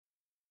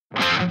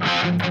Welcome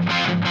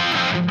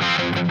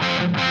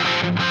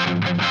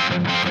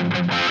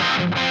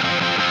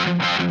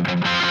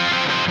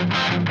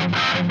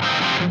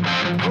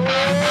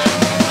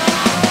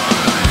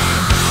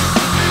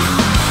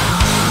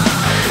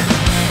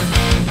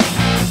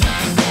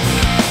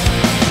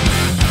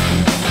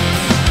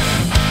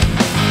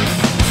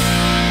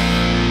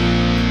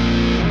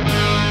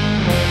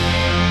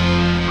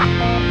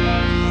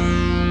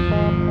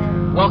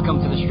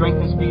to the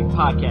Strength and Speed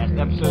Podcast,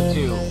 Episode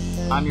 2.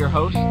 I'm your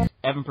host,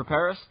 Evan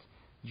Preparist.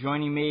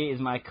 Joining me is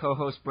my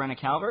co-host, Brenna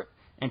Calvert.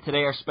 And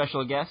today our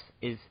special guest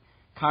is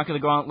Conquer the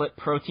Gauntlet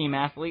Pro Team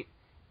athlete,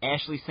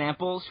 Ashley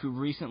Samples, who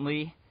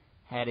recently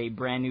had a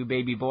brand new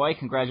baby boy.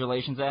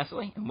 Congratulations,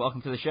 Ashley, and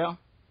welcome to the show.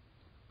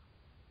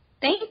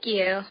 Thank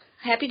you.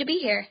 Happy to be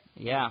here.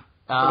 Yeah.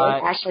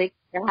 Ashley,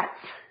 congrats.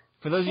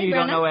 For those of you who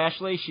don't know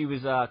Ashley, she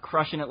was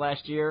crushing it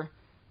last year,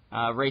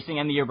 racing,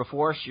 and the year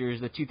before. She was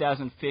the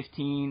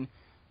 2015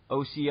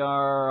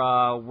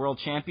 OCR world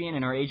champion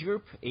in her age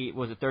group.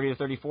 Was it 30 to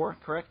 34,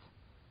 correct?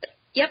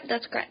 Yep,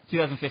 that's correct.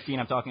 2015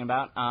 I'm talking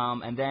about.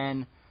 And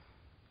then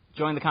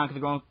joined the Conquer the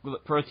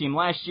Gauntlet Pro Team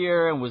last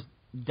year and was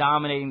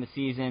dominating the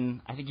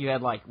season. I think you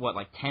had like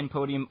 10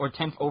 podium or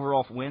 10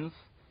 overall wins?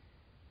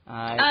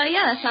 Yeah,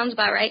 that sounds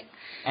about right.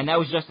 And that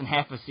was just in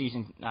half a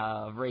season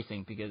of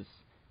racing because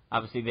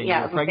obviously then you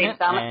were pregnant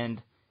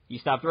and you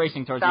stopped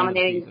racing towards the end of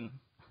the season.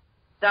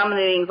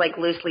 Dominating is like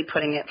loosely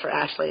putting it for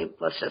Ashley.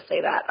 Let's just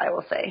say that, I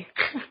will say.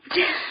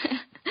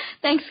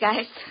 Thanks,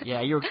 guys.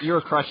 Yeah, you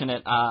were crushing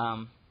it.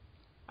 I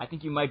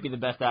think you might be the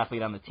best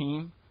athlete on the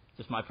team.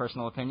 Just my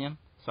personal opinion.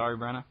 Sorry,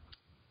 Brenna.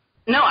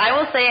 No, I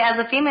will say as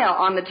a female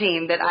on the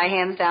team that I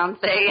hands down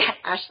say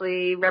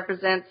Ashley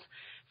represents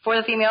for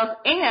the females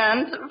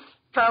and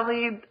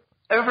probably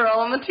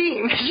overall on the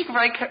team. She could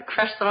probably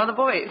crush some of the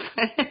boys.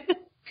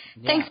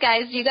 Yeah. Thanks,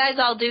 guys. You guys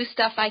all do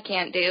stuff I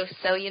can't do,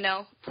 so,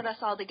 put us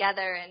all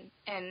together,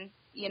 and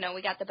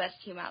we got the best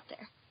team out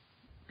there.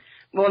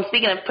 Well, and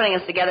speaking of putting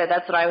us together,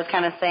 that's what I was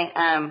kind of saying,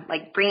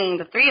 like bringing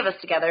the three of us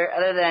together,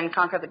 other than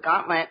Conquer the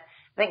Gauntlet.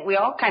 I think we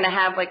all kind of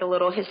have like a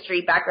little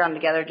history background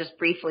together, just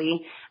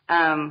briefly.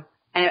 I know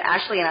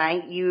Ashley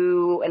and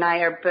you and I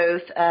are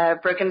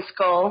both Broken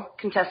Skull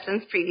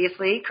contestants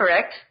previously,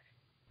 correct?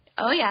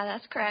 Oh, yeah,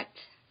 that's correct.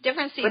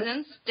 Different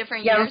seasons,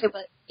 different years,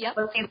 but yep.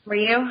 What season were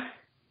you?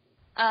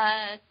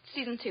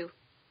 Season 2.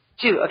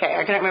 2, okay.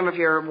 I couldn't remember if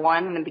you were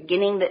 1 in the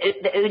beginning, the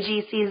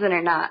OG season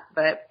or not.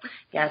 But,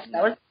 yes,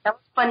 that was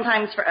fun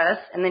times for us.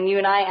 And then you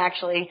and I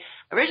actually,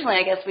 originally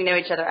I guess we know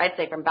each other, I'd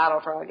say from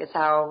Battle Frog is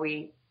how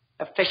we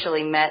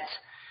officially met.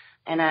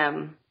 And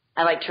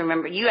I like to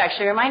remember, you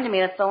actually reminded me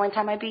that's the only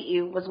time I beat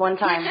you was one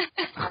time.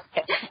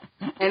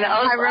 And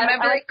I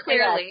remember it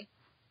clearly.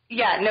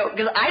 Yeah, no,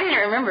 because I didn't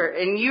remember,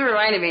 and you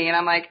reminded me, and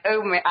I'm like,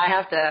 oh, I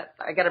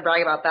got to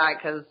brag about that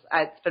because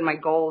it's been my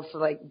goal to,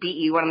 like, beat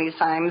you one of these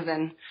times,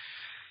 and,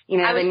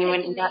 then you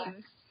went and got,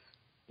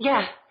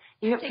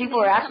 people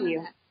were after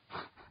you.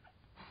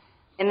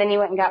 And then you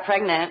went and got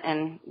pregnant,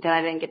 and then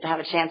I didn't get to have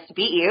a chance to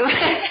beat you.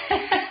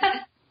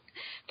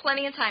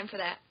 Plenty of time for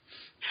that.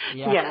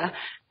 Yeah.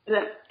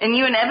 And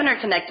you and Evan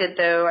are connected,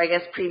 though, I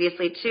guess,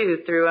 previously, too,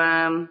 through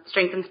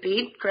Strength and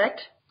Speed,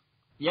 correct?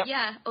 Yep.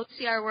 Yeah,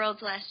 OCR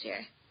Worlds last year.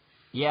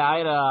 Yeah,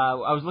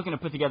 I was looking to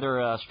put together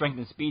a Strength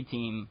and Speed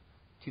team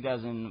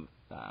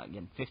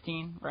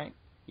 2015, right?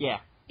 Yeah.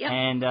 Yep.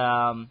 And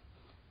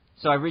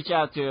so I reached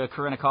out to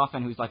Corinna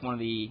Coffin, who's like one of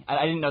the –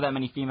 I didn't know that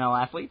many female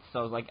athletes, so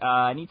I was like,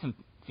 I need some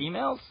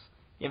females.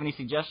 You have any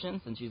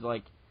suggestions? And she's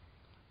like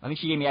 – I think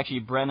she gave me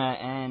actually Brenna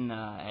and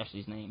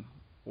Ashley's name,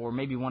 or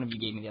maybe one of you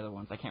gave me the other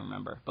ones. I can't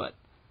remember. But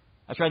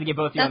I tried to get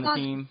both of you on the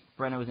team.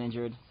 Brenna was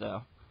injured,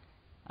 so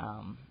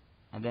and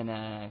then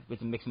it was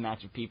a mix and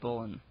match of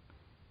people, and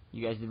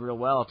you guys did real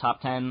well.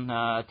 Top 10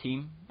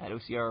 team at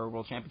OCR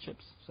World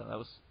Championships, so that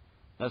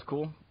was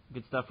cool.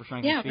 Good stuff for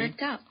Strength and Speed. Yeah, it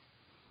worked out.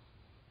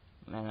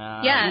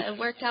 And, it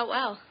worked out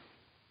well.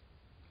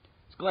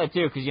 It's glad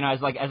too, because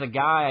as a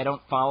guy, I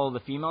don't follow the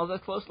females as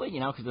closely,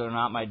 because they're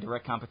not my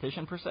direct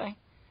competition per se.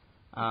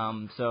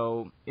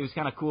 So it was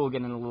kind of cool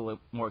getting a little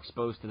more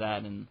exposed to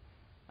that and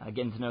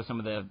getting to know some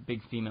of the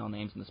big female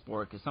names in the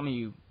sport. Because some of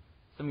you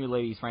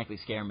ladies, frankly,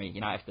 scare me.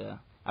 I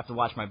have to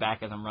watch my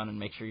back as I'm running,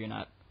 make sure you're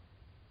not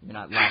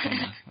laughing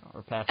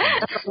or passing.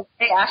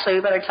 Hey, Ashley,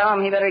 we better tell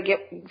him he better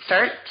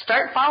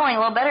start following a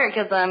little better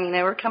because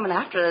we're coming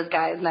after those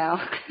guys now.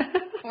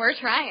 We're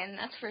trying,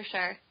 that's for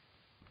sure.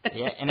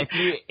 Yeah, and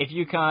if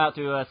you come out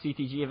to a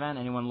CTG event,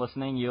 anyone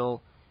listening,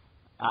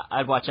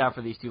 I'd watch out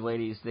for these two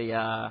ladies. They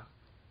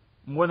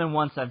more than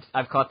once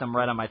I've caught them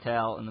right on my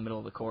tail in the middle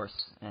of the course,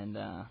 and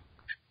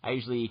I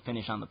usually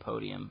finish on the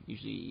podium,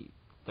 usually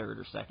third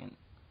or second.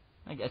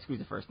 I squeeze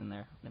the first in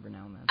there every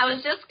now and then. I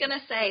was just going to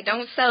say,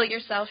 don't sell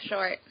yourself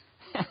short.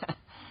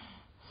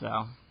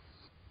 So.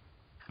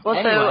 Well,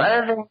 anyway. So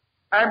other than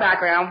our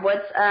background,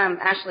 what's,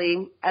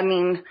 Ashley,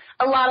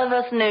 a lot of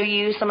us know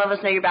you. Some of us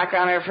know your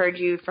background or have heard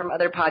you from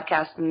other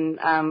podcasts and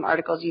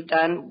articles you've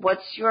done.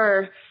 What's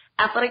your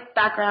athletic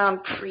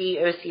background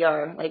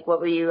pre-OCR? Like, what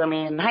were you,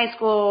 in high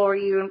school? Were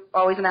you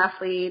always an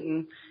athlete?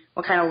 And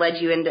what kind of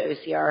led you into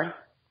OCR?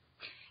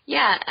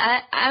 Yeah,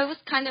 I was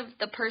kind of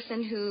the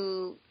person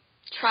who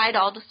tried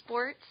all the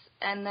sports,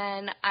 and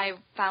then I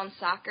found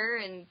soccer,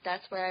 and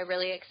that's where I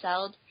really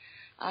excelled.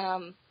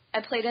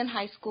 I played in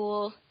high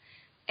school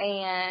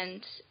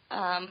and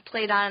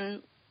played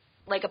on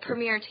like a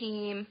premier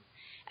team,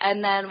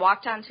 and then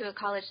walked onto a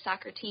college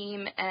soccer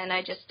team, and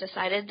I just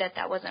decided that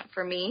that wasn't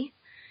for me.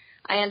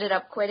 I ended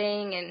up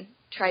quitting and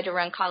tried to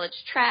run college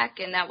track,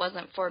 and that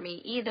wasn't for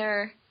me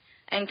either,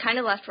 and kind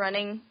of left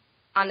running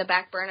on the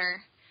back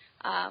burner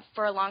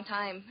for a long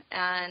time,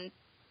 and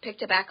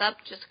picked it back up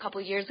just a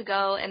couple years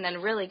ago, and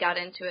then really got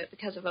into it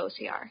because of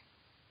OCR.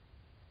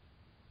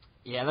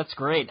 Yeah, that's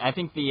great. I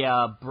think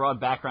the broad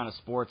background of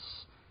sports,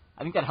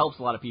 I think that helps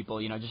a lot of people,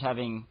 just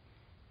having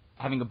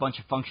a bunch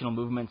of functional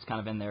movements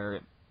kind of in their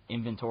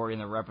inventory and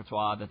their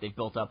repertoire that they've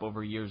built up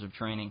over years of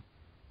training.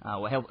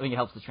 I think it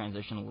helps the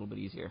transition a little bit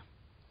easier.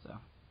 So.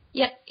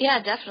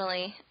 Yeah,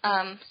 definitely.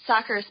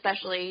 Soccer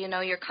especially,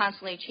 you're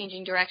constantly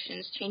changing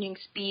directions, changing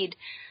speed.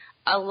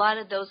 A lot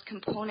of those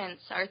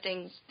components are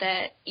things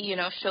that,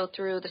 show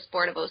through the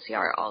sport of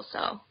OCR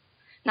also.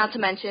 Not to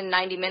mention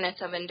 90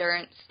 minutes of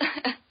endurance.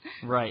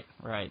 Right.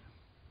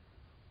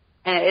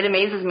 And it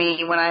amazes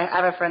me when I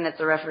have a friend that's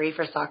a referee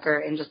for soccer,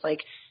 and just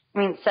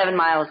 7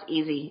 miles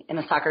easy in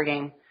a soccer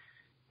game.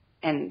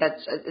 And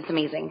it's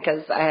amazing,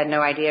 because I had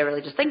no idea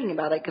really just thinking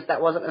about it, because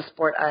that wasn't a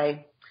sport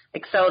I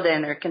excelled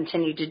in or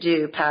continued to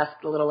do past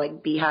the little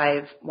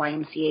Beehive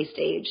YMCA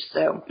stage.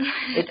 So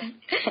it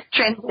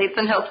translates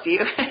and helps you.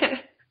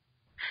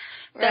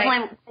 Right.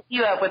 Definitely set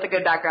you up with a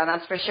good background,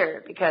 that's for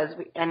sure, because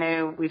I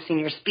know we've seen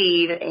your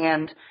speed,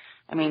 and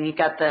you've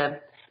got the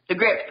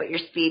grip, but your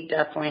speed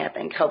definitely, I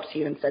think, helps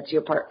you and sets you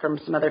apart from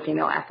some other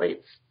female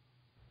athletes.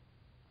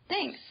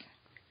 Thanks.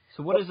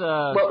 So what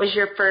was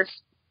your first?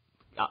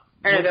 No,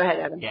 go ahead,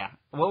 Evan. Yeah.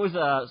 What was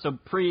so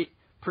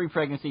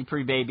pre-pregnancy,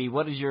 pre-baby?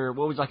 What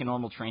was like a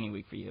normal training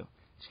week for you?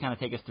 Just kind of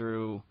take us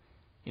through.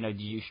 Do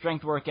you use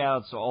strength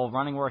workouts, or all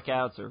running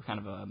workouts, or kind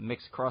of a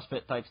mixed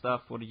CrossFit type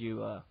stuff? What did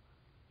you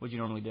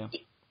normally do?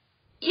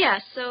 Yeah.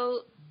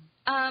 So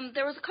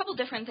there was a couple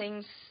different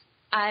things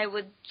I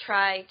would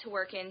try to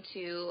work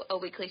into a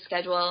weekly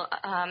schedule.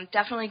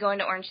 Definitely going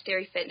to Orange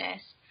Theory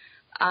Fitness.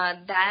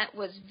 That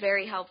was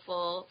very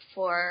helpful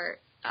for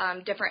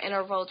different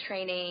interval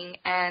training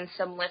and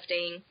some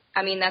lifting.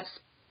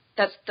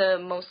 That's the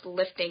most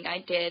lifting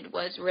I did,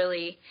 was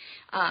really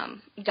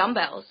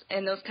dumbbells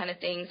and those kind of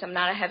things. I'm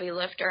not a heavy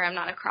lifter. I'm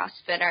not a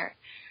CrossFitter.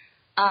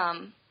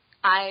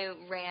 I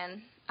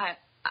ran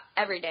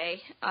every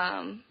day.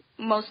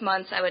 Most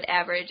months I would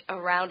average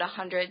around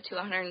 100 to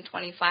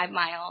 125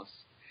 miles.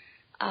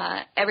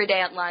 Every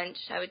day at lunch,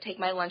 I would take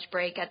my lunch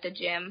break at the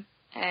gym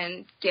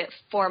and get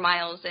 4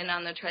 miles in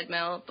on the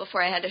treadmill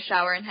before I had to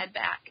shower and head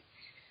back.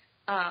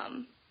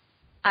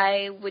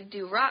 I would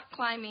do rock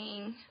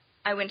climbing.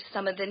 I went to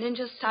some of the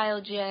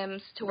ninja-style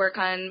gyms to work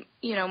on,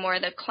 more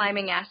of the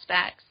climbing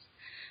aspects.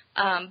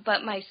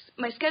 But my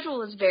schedule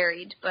was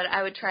varied, but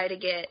I would try to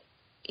get,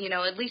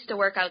 at least a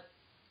workout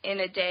in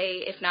a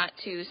day, if not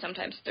 2,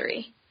 sometimes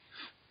 3.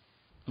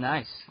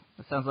 Nice.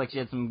 It sounds like you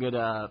had some good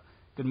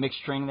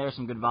mixed training there,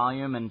 some good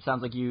volume, and it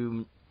sounds like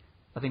you,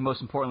 I think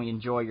most importantly,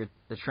 enjoy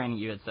the training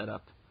you had set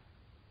up.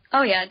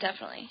 Oh, yeah,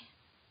 definitely.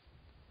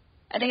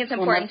 I think it's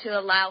important to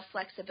allow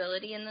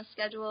flexibility in the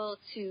schedule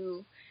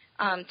to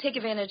take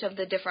advantage of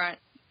the different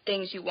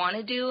things you want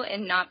to do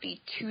and not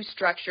be too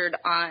structured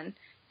on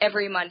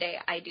every Monday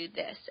I do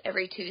this,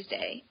 every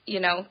Tuesday,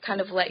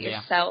 kind of let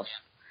yourself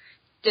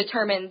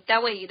determine.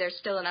 That way there's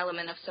still an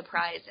element of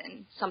surprise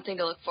and something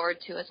to look forward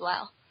to as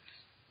well.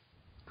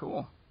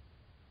 Cool.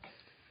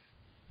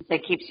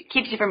 It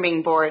keeps you from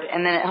being bored,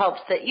 and then it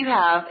helps that you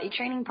have a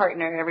training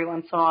partner every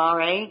once in a while,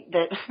 right?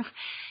 That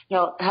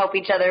you'll help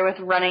each other with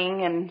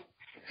running and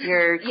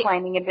your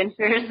climbing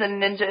adventures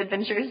and ninja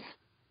adventures.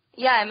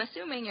 Yeah, I'm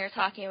assuming you're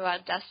talking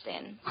about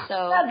Dustin.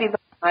 So that'd be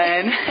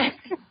fun.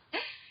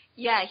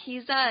 Yeah,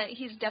 he's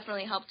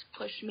definitely helped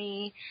push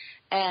me,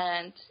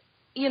 and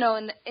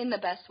in the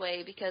best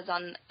way, because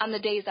on the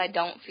days I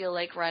don't feel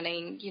like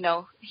running,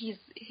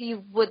 he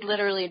would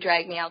literally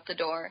drag me out the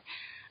door,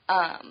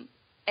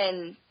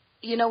 and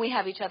we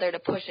have each other to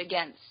push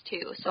against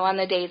too. So on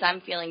the days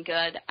I'm feeling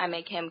good, I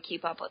make him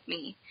keep up with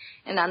me,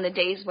 and on the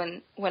days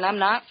when I'm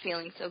not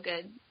feeling so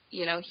good,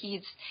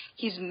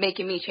 he's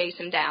making me chase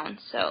him down.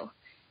 So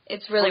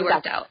it's really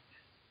worked out.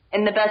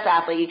 And the best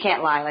athlete, you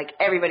can't lie. Like,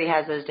 everybody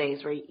has those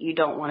days where you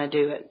don't want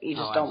to do it. You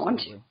just don't want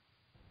to.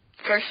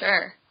 For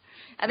sure.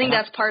 I think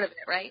that's part of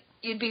it, right?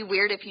 You'd be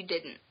weird if you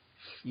didn't.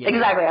 Yeah.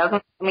 Exactly.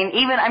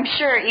 I'm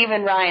sure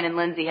even Ryan and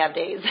Lindsay have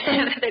days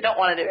that they don't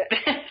want to do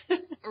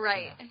it.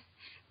 Right.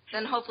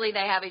 Then hopefully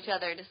they have each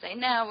other to say,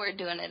 no, we're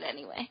doing it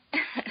anyway.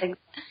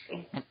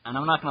 Exactly. And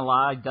I'm not going to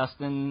lie,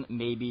 Dustin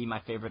may be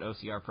my favorite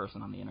OCR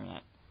person on the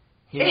internet.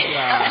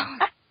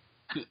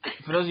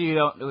 For those of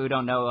you who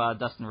don't know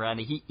Dustin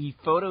Radley, he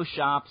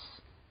photoshops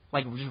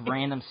just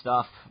random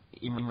stuff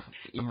every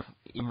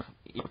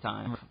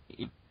time.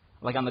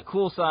 Like, on the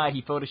cool side,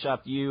 he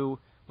photoshopped you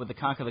with the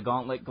Conquer the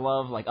Gauntlet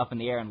glove, up in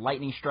the air and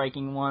lightning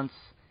striking once.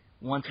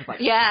 once with, like,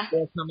 Yeah.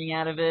 oil coming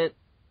out of it.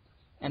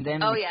 And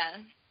then Oh, yeah.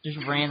 just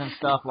random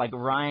stuff like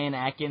Ryan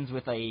Atkins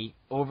with a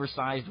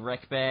oversized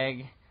rec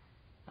bag.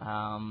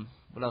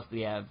 What else do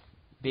we have?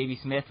 Baby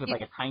Smith with,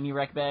 like, a tiny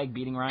rec bag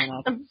beating Ryan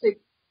Atkins.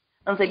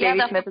 I'll say Baby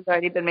Smith has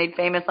already been made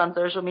famous on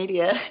social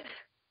media.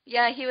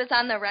 Yeah, he was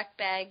on the Rec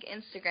Bag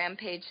Instagram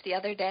page the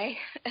other day.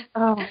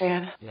 Oh,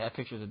 man. Yeah, that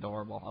picture's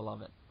adorable. I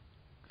love it.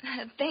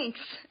 Thanks.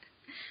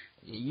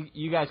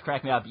 You guys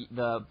crack me up.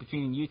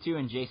 Between you two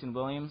and Jason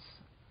Williams,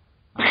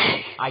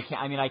 I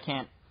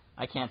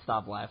can't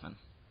stop laughing.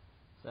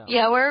 So.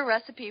 Yeah, we're a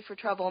recipe for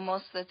trouble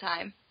most of the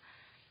time.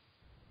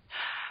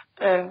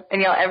 And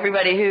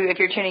everybody who, if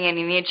you're tuning in,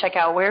 you need to check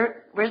out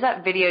where's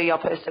that video y'all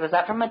posted? Was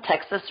that from a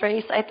Texas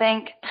race? I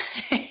think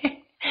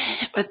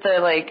with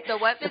the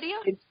what video?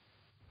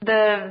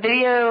 The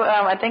video,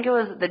 I think it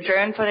was the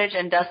drone footage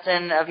and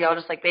Dustin of y'all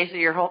just like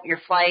basically your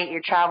flight,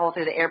 your travel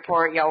through the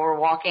airport. Y'all were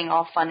walking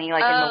all funny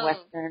like in the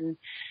Western.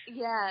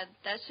 Yeah,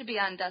 that should be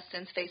on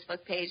Dustin's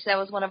Facebook page. That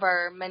was one of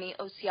our many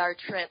OCR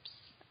trips.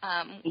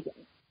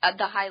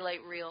 The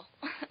highlight reel.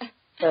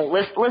 So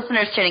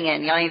listeners tuning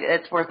in,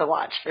 it's worth a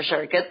watch for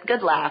sure.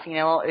 Good laugh, a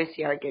little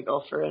OCR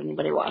giggle for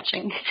anybody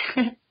watching.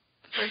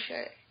 For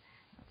sure.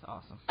 That's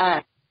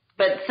awesome.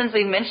 But since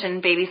we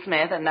mentioned Baby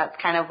Smith, and that's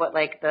kind of what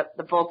like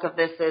the bulk of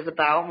this is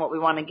about, and what we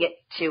want to get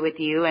to with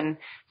you and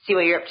see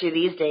what you're up to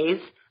these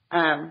days.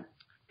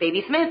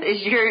 Baby Smith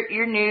is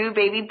your new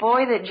baby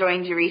boy that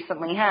joined you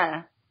recently,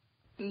 huh?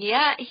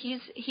 Yeah,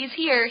 he's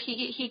here.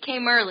 He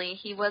came early.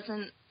 He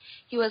wasn't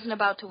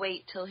about to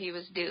wait till he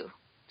was due.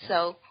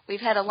 So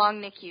we've had a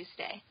long NICU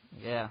stay.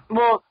 Yeah.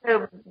 Well,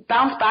 so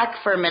bounce back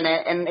for a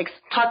minute and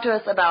talk to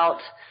us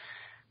about,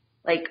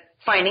 like,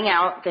 finding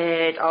out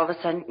that all of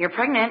a sudden you're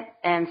pregnant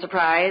and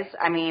surprise.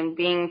 I mean,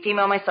 being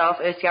female myself,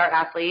 OCR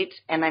athlete,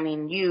 and I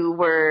mean, you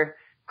were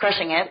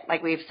crushing it.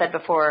 Like we've said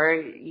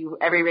before,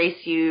 every race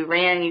you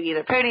ran, you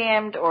either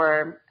podiumed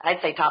or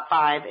I'd say top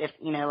 5 if,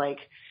 like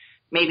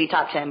maybe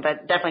top 10,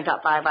 but definitely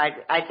top 5,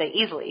 I'd say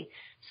easily.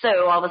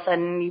 So all of a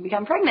sudden you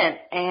become pregnant,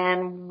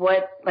 and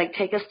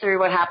take us through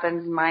what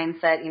happens,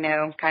 mindset,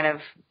 kind of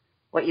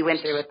what you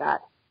went through with that.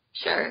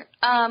 Sure.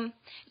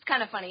 It's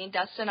kind of funny.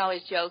 Dustin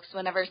always jokes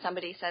whenever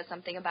somebody says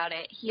something about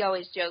it. He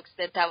always jokes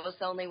that was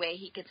the only way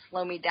he could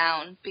slow me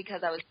down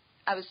because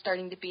I was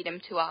starting to beat him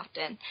too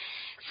often.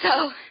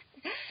 So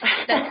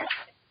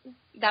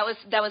that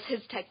was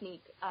his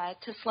technique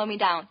to slow me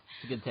down.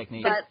 It's a good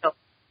technique. But,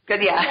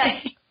 good, yeah.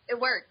 It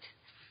worked.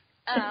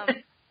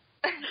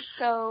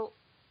 So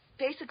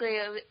basically,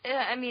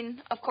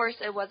 of course,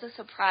 it was a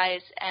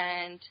surprise,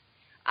 and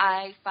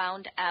I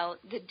found out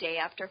the day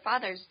after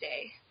Father's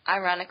Day,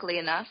 ironically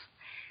enough.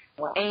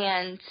 Wow.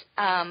 And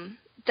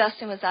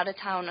Dustin was out of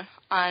town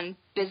on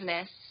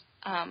business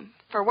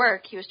for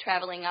work. He was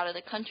traveling out of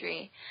the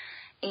country,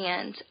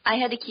 and I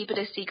had to keep it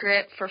a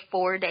secret for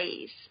 4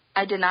 days.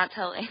 I did not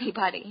tell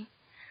anybody.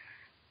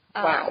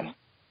 Wow.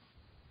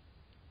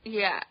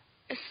 Yeah.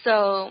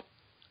 So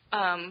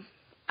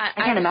I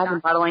can't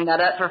imagine bottling that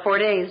up for 4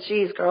 days.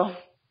 Jeez, girl.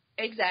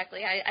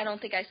 Exactly. I don't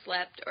think I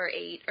slept or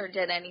ate or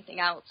did anything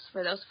else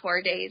for those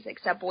 4 days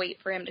except wait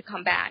for him to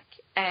come back.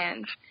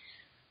 And,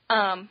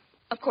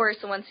 of course,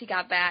 once he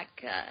got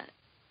back,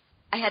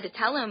 I had to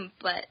tell him,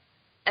 but,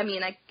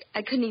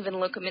 I couldn't even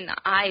look him in the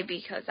eye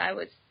because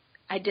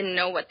I didn't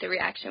know what the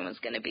reaction was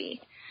going to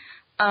be.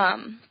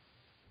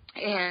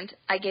 And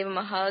I gave him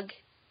a hug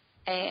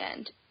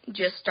and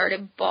just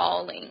started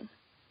bawling.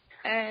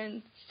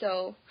 And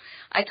so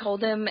I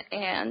told him,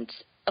 and,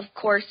 of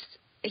course,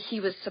 he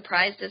was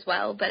surprised as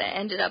well, but it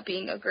ended up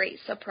being a great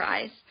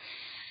surprise.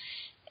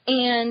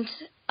 And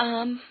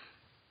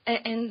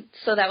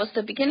so that was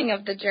the beginning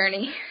of the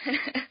journey.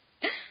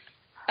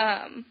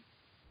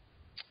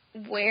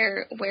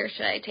 Where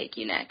should I take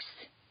you next?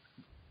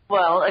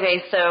 Well,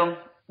 okay, so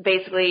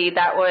basically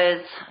that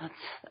was,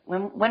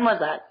 when was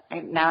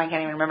that? Now I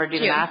can't even remember do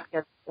the math.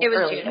 It was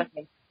early. June.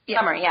 Okay. Yeah.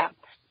 Summer, yeah.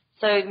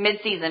 So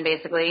mid-season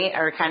basically,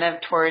 or kind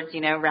of towards,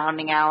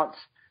 rounding out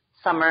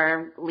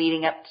summer,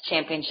 leading up to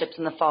championships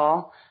in the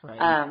fall.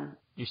 Right.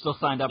 You're still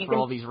signed up for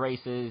all these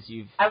races.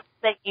 I would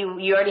say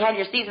you already had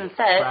your season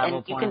set.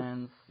 Travel and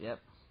plans. Yep.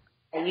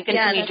 And you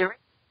continued to race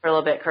for a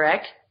little bit,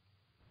 correct?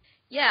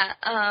 Yeah.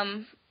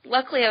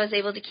 Luckily, I was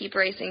able to keep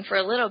racing for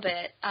a little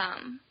bit.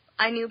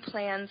 I knew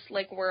plans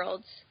like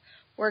Worlds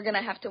were going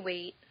to have to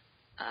wait.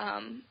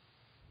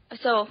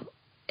 So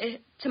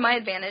to my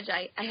advantage,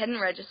 I hadn't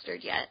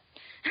registered yet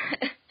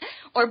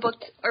or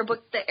booked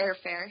the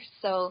airfare.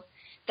 So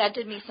that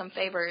did me some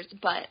favors,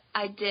 but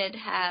I did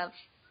have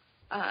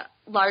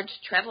large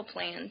travel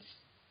plans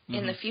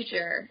in the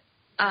future,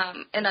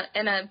 and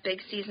a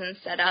big season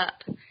set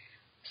up.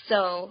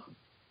 So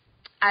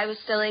I was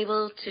still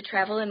able to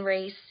travel and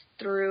race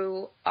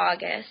through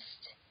August,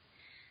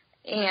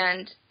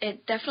 and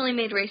it definitely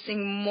made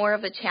racing more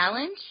of a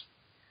challenge.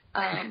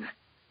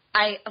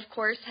 I, of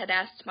course, had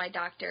asked my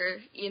doctor,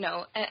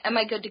 am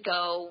I good to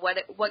go?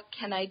 What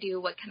can I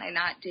do? What can I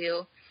not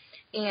do?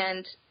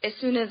 And as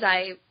soon as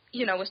I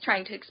was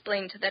trying to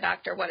explain to the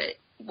doctor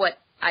what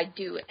I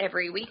do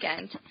every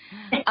weekend,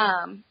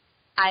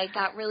 I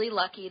got really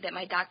lucky that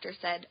my doctor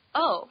said,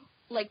 oh,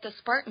 like the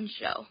Spartan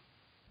show.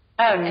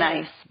 Oh,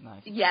 nice.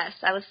 Nice. Yes,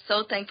 I was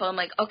so thankful. I'm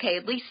like, okay,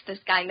 at least this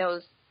guy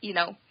knows, you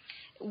know,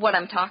 what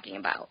I'm talking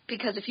about.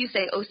 Because if you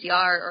say OCR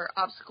or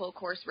obstacle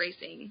course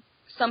racing,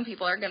 some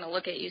people are going to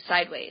look at you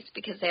sideways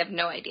because they have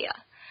no idea.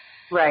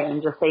 Right,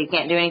 and just say you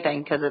can't do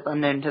anything because it's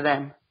unknown to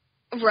them.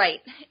 Right,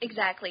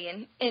 exactly.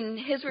 And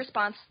his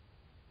response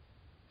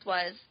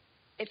was,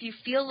 if you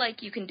feel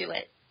like you can do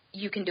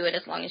it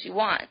as long as you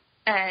want.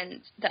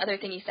 And the other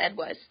thing he said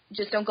was,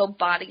 just don't go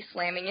body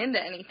slamming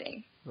into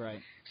anything. Right.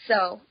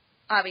 So,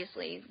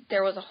 obviously,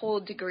 there was a whole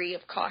degree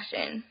of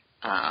caution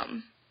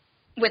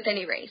with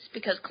any race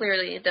because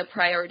clearly the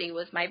priority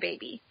was my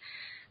baby.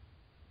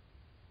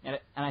 And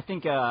I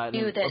think knew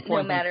that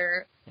no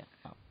matter.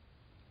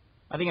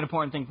 I think an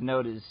important thing to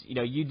note is, you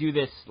know, you do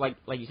this like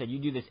you said, you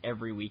do this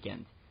every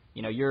weekend.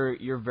 You know,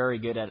 you're very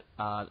good at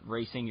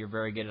racing. You're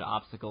very good at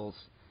obstacles,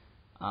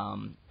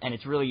 and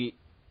it's really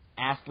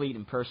athlete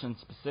and person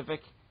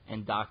specific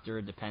and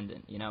doctor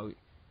dependent. You know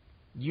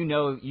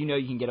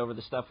you can get over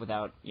the stuff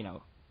without, you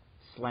know,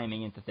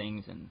 slamming into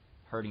things and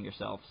hurting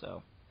yourself.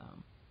 So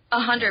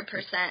 100%.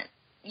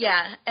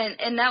 Yeah,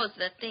 and that was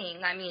the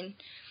thing. I mean,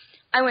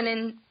 I went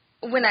in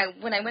when I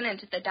went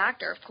into the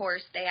doctor. Of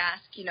course, they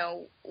ask, you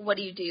know, what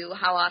do you do?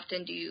 How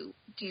often do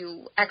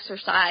you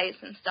exercise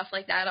and stuff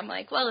like that? I'm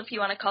like, well, if you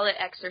want to call it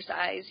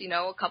exercise, you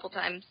know, a couple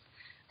times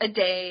a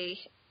day,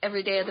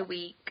 every day of the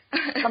week.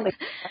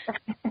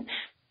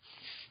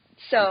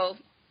 So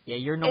yeah,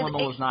 your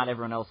normal is not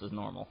everyone else's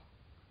normal.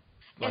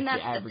 Like and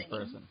that's the average the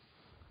thing. person.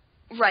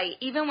 Right.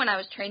 Even when I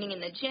was training in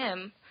the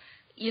gym,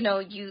 you know,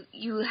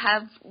 you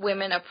have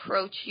women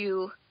approach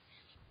you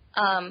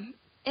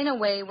in a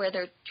way where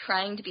they're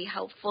trying to be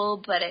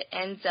helpful, but it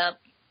ends up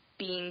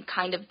being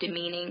kind of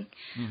demeaning.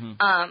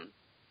 Mm-hmm.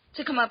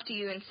 To come up to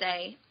you and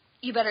say,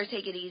 you better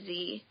take it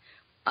easy,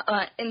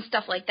 and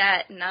stuff like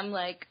that. And I'm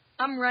like,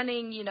 I'm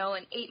running, you know,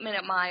 an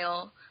 8-minute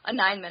mile, a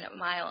 9-minute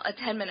mile, a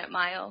 10-minute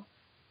mile.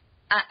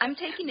 I'm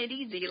taking it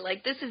easy.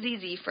 Like, this is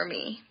easy for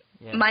me.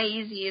 Yeah. My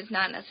easy is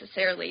not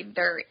necessarily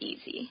their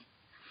easy.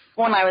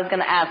 One I was going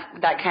to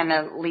ask, that kind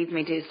of leads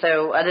me to,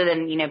 so other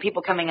than, you know,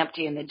 people coming up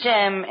to you in the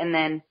gym, and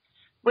then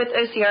with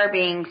OCR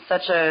being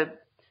such a,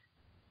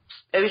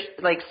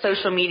 like,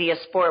 social media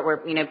sport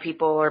where, you know,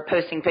 people are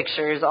posting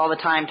pictures all the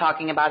time,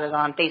 talking about it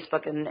on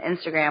Facebook and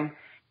Instagram,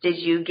 did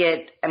you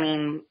get, I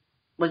mean,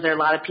 was there a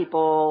lot of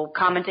people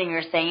commenting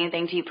or saying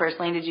anything to you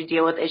personally? Did you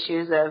deal with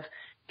issues of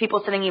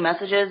people sending you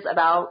messages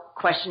about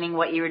questioning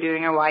what you were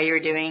doing or why you were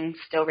doing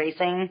still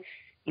racing?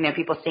 You know,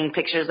 people seeing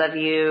pictures of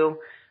you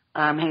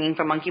hanging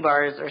from monkey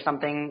bars or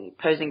something,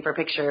 posing for a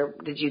picture.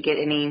 Did you get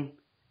any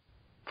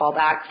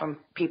fallback from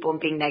people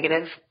being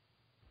negative?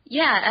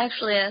 Yeah,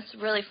 actually, that's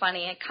really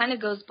funny. It kind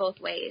of goes both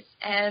ways.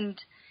 And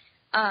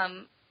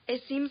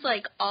it seems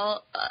like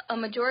a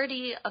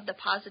majority of the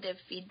positive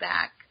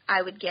feedback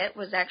I would get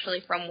was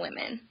actually from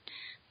women.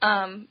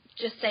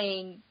 Just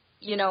saying,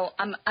 you know,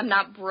 I'm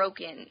not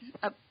broken.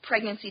 A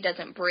pregnancy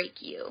doesn't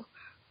break you.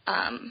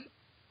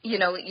 You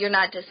know, you're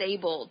not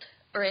disabled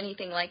or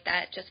anything like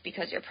that just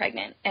because you're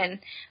pregnant. And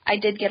I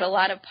did get a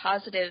lot of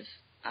positive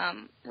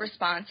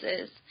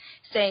responses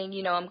saying,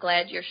 you know, I'm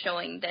glad you're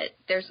showing that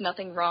there's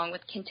nothing wrong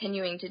with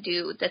continuing to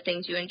do the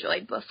things you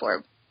enjoyed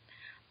before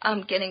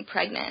getting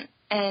pregnant.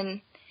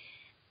 And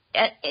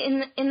at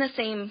the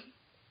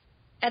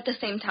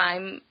same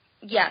time,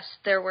 yes,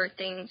 there were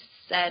things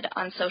said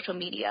on social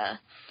media.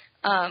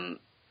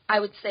 I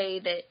would say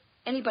that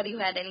anybody who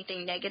had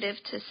anything negative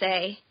to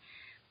say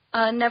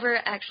never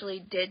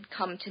actually did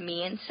come to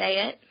me and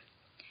say it.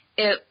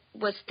 It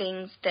was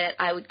things that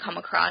I would come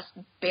across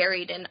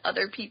buried in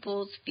other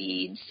people's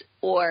feeds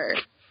or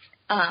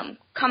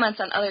comments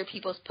on other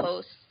people's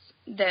posts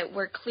that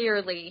were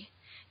clearly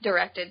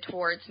directed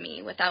towards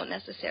me without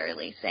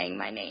necessarily saying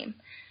my name.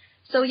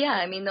 So, yeah,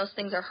 I mean, those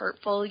things are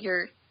hurtful.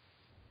 You're,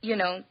 you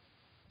know,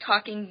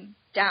 talking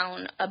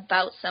down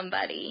about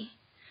somebody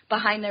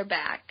behind their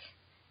back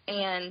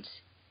and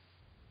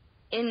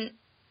in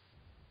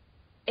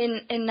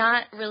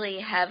not really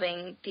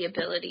having the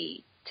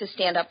ability to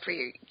stand up for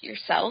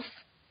yourself,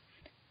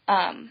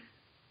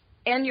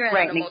 and you're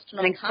at an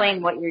emotional and explain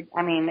time. what you're.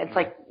 I mean, it's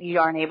like you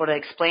aren't able to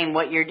explain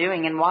what you're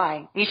doing and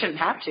why. You shouldn't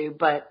have to,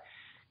 but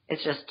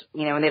it's just,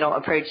 you know, when they don't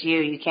approach you,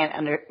 you can't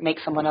make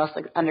someone else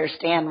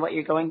understand what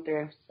you're going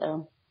through.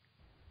 So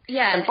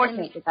yeah, it's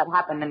unfortunate that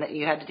happened and that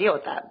you had to deal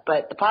with that.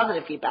 But the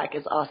positive feedback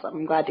is awesome.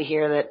 I'm glad to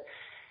hear that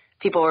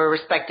people were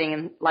respecting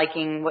and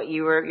liking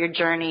your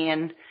journey.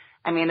 And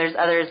I mean, there's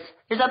others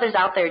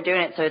out there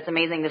doing it. So it's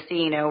amazing to see,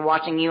 you know,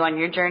 watching you on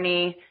your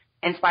journey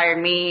inspired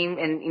me.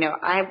 And, you know,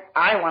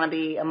 I want to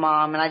be a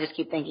mom, and I just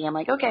keep thinking, I'm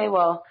like, okay,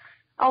 well,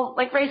 I'll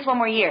like race one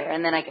more year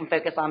and then I can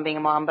focus on being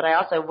a mom. But I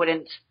also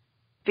wouldn't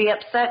be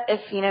upset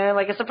if, you know,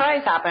 like a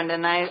surprise happened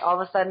and I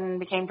all of a sudden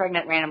became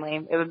pregnant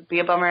randomly. It would be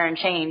a bummer and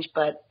change,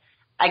 but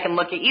I can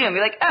look at you and be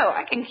like, oh,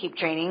 I can keep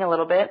training a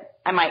little bit.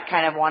 I might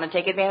kind of want to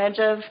take advantage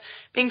of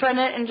being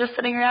pregnant and just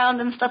sitting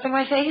around and stuffing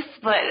my face,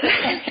 but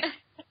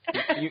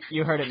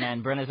You heard it,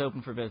 man. Brenna's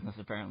open for business,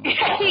 apparently.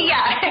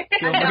 Yeah.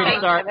 Feel free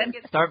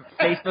to start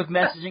Facebook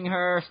messaging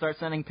her, start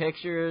sending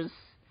pictures.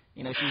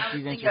 You know,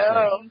 she's interested.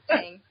 The same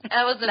thing.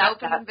 That was an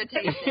open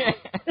invitation.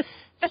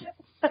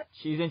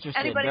 She's interested,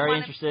 Anybody very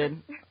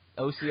interested.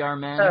 OCR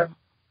men. Yeah.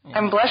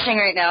 I'm blushing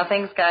right now.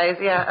 Thanks, guys.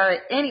 Yeah. All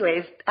right.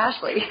 Anyways,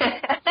 Ashley.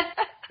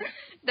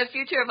 The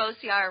future of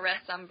OCR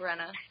rests on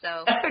Brenna,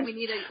 so we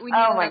need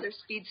another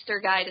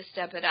speedster guy to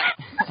step it up.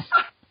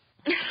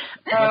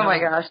 Oh my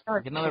gosh.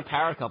 Get another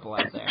power couple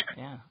out there.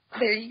 Yeah.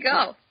 There you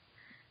go.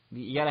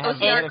 You gotta have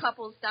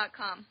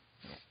OCRcouples.com.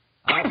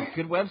 Oh,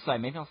 good website.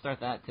 Maybe I'll start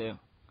that too.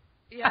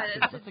 Yeah, it's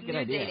That's a a good new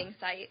idea. dating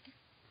site.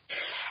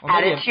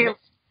 Add it to your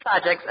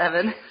projects,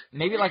 Evan.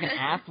 Maybe like an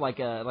app, like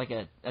a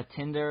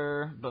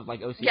Tinder, but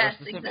like OCR yes,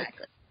 specific.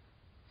 Exactly.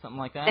 Something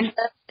like that. And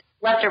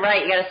left or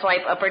right, you got to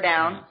swipe up or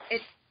down.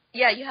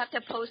 You have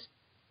to post,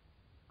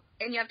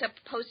 and you have to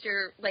post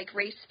your like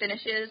race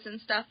finishes and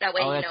stuff. That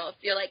way, you know,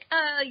 if you're like,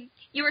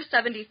 you were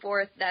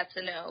 74th, that's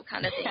a no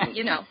kind of thing,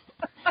 you know.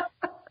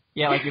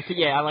 Yeah, like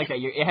I like that.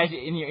 It has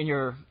in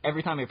your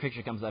every time your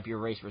picture comes up, your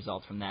race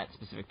result from that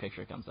specific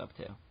picture comes up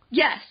too.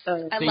 Yes,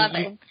 I love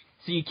it.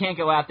 So you can't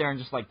go out there and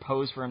just like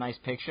pose for a nice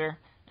picture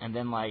and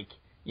then like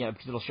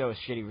because it'll show a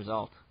shitty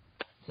result.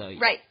 So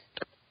right.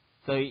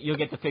 So you'll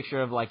get the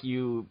picture of like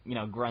you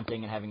know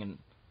grunting and having an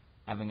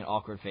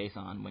awkward face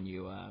on when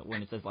you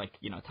when it says like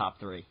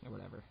top 3 or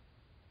whatever.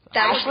 So.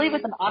 Ashley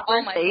with an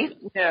awkward face?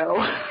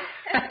 No.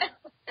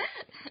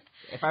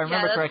 If I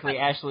remember correctly,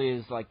 Ashley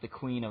is like the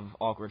queen of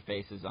awkward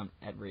faces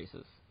at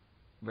races.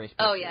 Race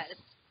pictures. Oh yeah, it's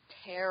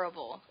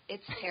terrible.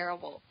 It's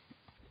terrible.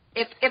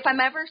 If I'm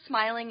ever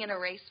smiling in a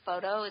race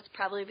photo, it's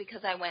probably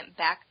because I went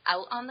back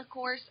out on the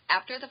course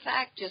after the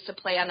fact just to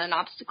play on an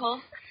obstacle.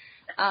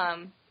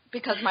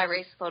 Because my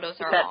race photos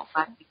are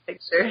awful.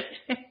 Picture.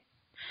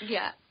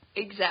 Yeah,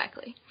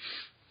 exactly.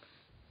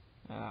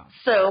 Oh.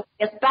 So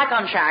it's back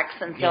on track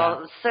since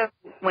y'all so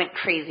went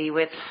crazy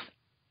with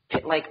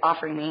like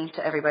offering me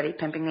to everybody,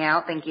 pimping me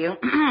out. Thank you.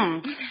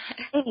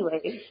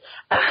 Anyways,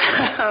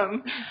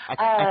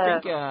 I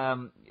think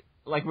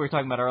like we were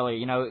talking about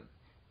earlier,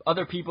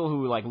 other people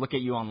who like look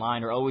at you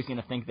online are always going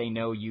to think they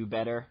know you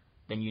better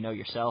than you know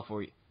yourself,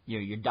 or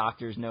your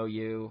doctors know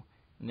you,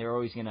 and they're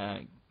always going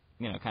to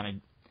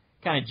kind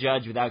of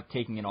judge without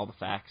taking in all the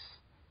facts.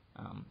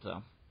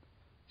 So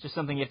it's just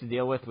something you have to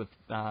deal with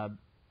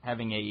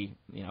having a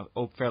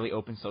fairly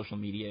open social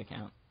media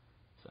account.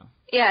 So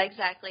yeah,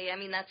 exactly. I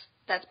mean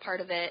that's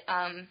part of it.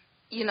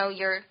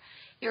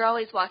 You're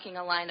always walking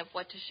a line of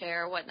what to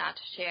share, what not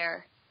to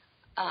share,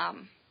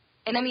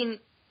 and I mean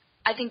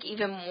I think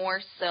even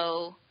more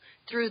so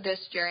through this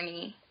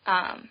journey,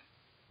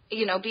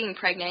 being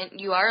pregnant,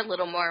 you are a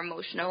little more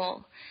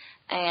emotional,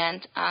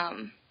 and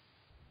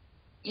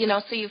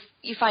so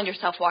you find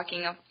yourself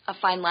walking a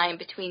fine line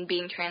between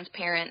being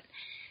transparent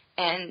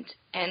and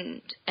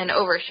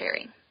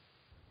oversharing.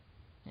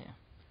 Yeah.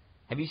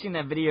 Have you seen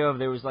that video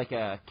there was like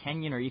a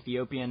Kenyan or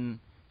Ethiopian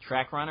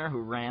track runner who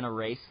ran a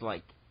race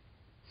like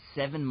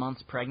 7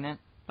 months pregnant?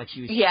 Like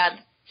she was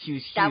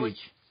huge. That was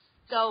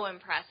so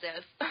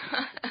impressive.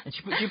 And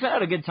she put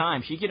out a good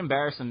time. She could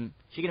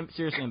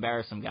seriously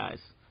embarrass some guys.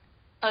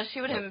 Oh,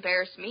 she would have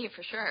embarrassed me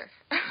for sure.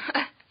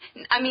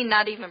 I mean,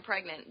 not even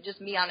pregnant,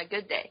 just me on a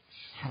good day.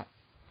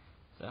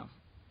 So,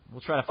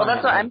 we'll try to find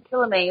that's what I'm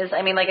still amazed.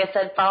 I mean, like I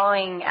said,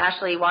 following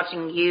Ashley,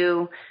 watching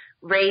you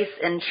race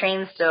and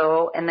train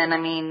still, and then, I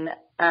mean,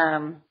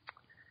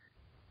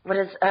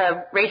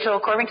 Rachel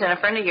Corvington, a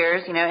friend of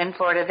yours, in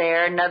Florida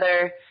there,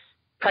 another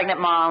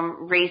pregnant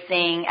mom,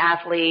 racing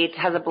athlete,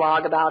 has a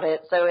blog about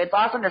it. So it's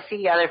awesome to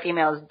see other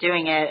females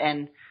doing it.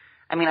 And,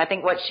 I mean, I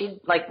think she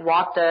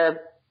walked a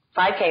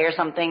 5K or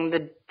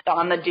something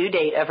on the due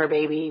date of her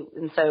baby.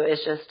 And so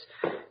it's just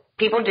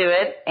people do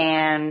it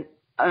and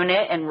own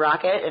it and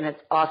rock it, and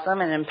it's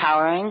awesome and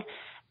empowering.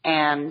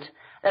 And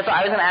that's what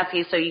I was going to ask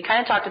you. So you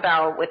kind of talked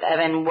about with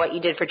Evan what you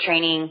did for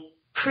training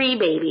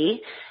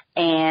pre-baby,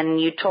 and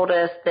you told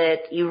us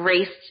that you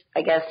raced,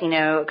 I guess,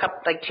 a couple,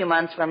 2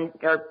 months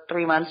or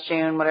 3 months,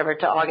 June, whatever,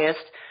 to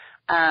August.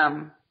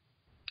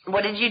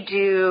 What did you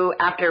do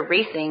after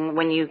racing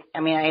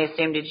I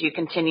assume, did you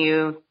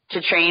continue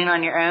to train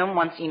on your own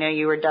once,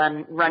 you were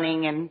done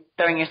running and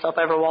throwing yourself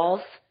over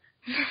walls?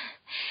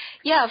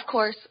 Yeah, of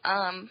course.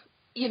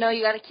 You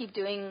got to keep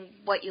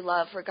doing what you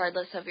love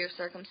regardless of your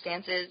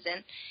circumstances.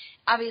 And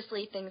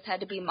obviously things had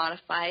to be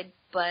modified,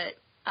 but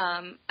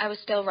I was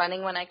still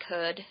running when I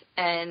could.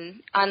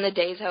 And on the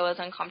days I was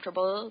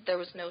uncomfortable, there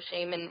was no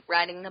shame in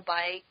riding the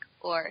bike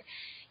or,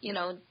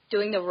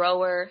 doing the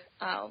rower,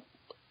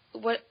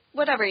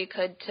 whatever you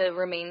could to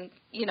remain,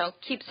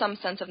 keep some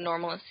sense of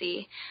normalcy.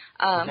 Is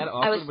that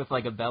awkward with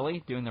a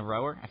belly doing the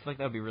rower? I feel like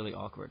that would be really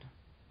awkward.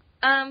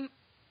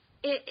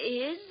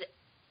 It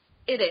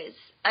is.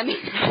 I mean,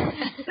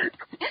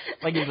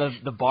 like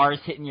the bars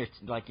hitting your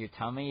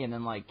tummy, and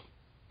then I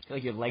feel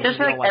like your legs. Just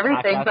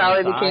everything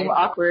probably became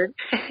awkward.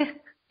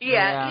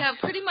 Yeah,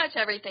 pretty much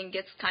everything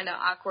gets kind of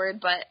awkward,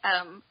 but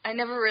I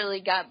never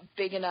really got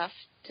big enough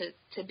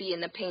to be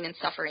in the pain and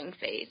suffering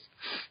phase.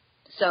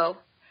 So,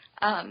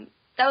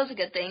 That was a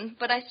good thing.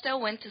 But I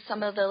still went to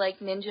some of the, like,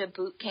 ninja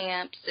boot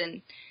camps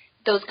and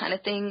those kind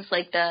of things,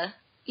 like the,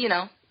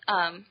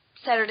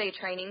 Saturday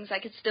trainings. I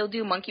could still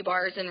do monkey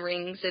bars and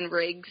rings and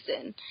rigs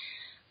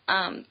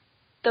and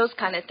those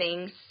kind of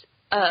things.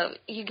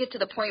 You get to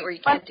the point where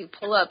you can't do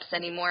pull-ups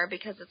anymore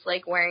because it's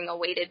like wearing a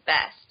weighted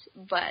vest.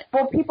 But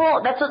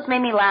people, that's what's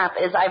made me laugh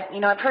is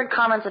I've heard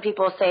comments of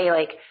people say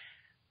like,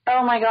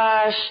 oh my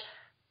gosh,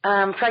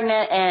 I'm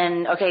pregnant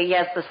and okay,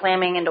 yes, the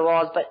slamming into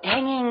walls, but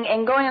hanging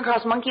and going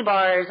across monkey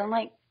bars. I'm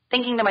like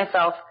thinking to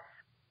myself,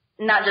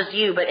 not just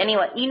you, but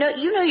anyone, you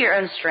know your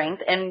own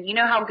strength and you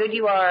know how good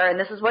you are and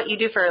this is what you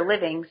do for a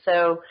living.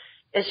 So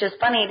it's just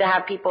funny to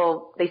have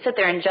people, they sit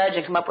there and judge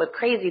and come up with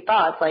crazy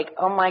thoughts like,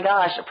 oh my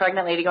gosh, a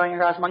pregnant lady going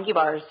across monkey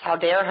bars. How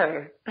dare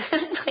her?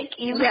 Like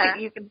you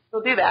can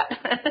still do that.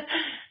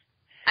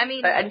 I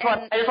mean, I just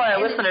want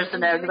our listeners to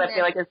know because I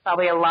feel like there's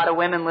probably a lot of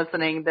women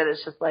listening that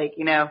it's just like,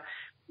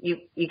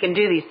 you can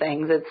do these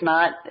things. It's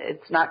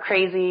not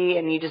crazy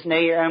and you just know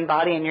your own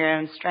body and your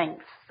own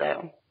strengths.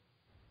 So.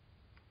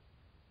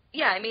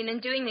 Yeah, I mean, in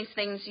doing these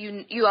things,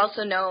 you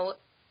also know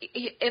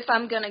if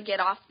I'm going to get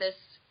off this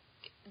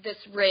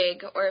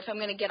rig or if I'm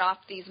going to get off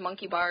these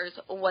monkey bars,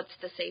 what's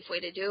the safe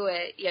way to do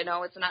it?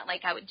 It's not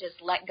like I would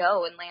just let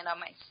go and land on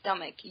my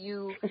stomach.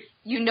 You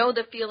know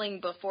the feeling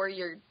before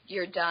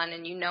you're done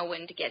and you know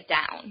when to get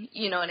down.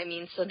 You know what I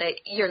mean? So that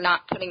you're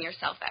not putting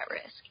yourself at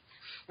risk.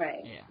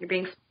 Right. Yeah. You're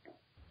being.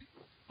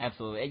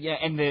 Absolutely. Yeah,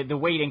 and the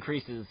weight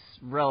increases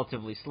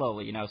relatively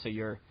slowly,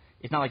 so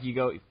it's not like you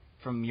go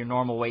from your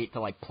normal weight to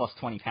like plus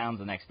 20 pounds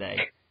the next day,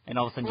 and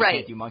all of a sudden you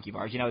can't do monkey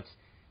bars.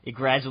 It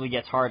gradually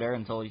gets harder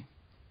until you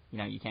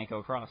can't go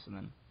across, and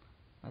then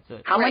that's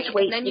it. How much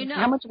weight?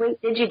 How much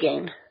weight did you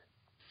gain?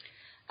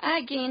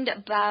 I gained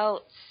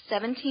about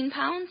 17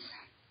 pounds.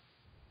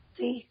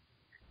 See,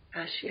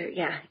 gosh,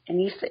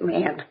 and you said,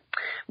 man.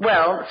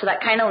 Well, so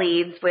that kind of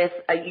leads with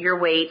your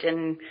weight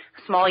and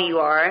how small you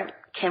are.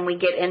 Can we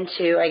get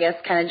into, I guess,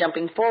 kind of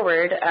jumping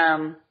forward?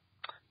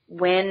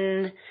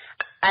 When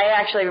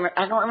I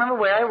don't remember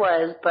where I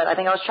was, but I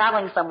think I was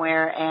traveling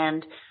somewhere,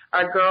 and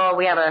our girl,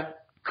 we have a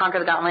Conquer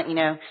the Gauntlet,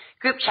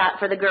 group chat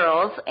for the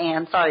girls.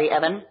 And sorry,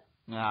 Evan,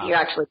 you're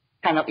actually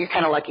you're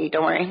kind of lucky.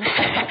 Don't worry.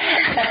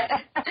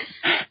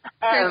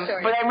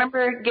 But I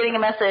remember getting a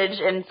message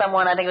and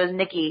someone, I think it was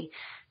Nikki,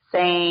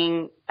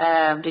 saying,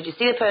 "Did you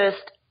see the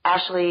post?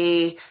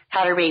 Ashley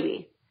had her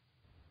baby."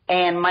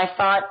 And my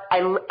thought,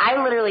 I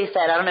literally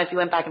said, I don't know if you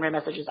went back and read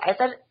messages. I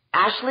said,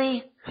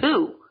 Ashley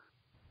who?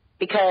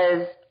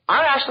 Because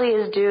our Ashley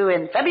is due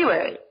in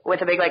February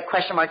with a big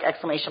question mark,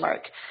 exclamation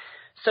mark.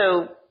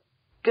 So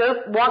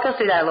go walk us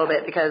through that a little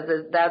bit because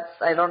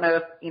I don't know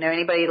if,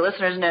 anybody,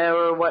 listeners know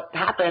or what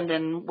happened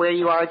and where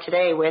you are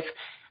today with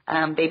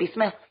baby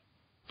Smith.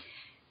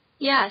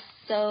 Yeah,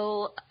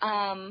 so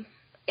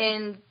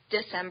in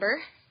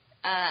December,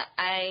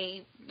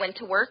 I went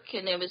to work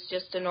and it was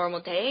just a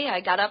normal day.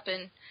 I got up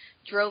and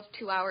drove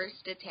 2 hours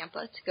to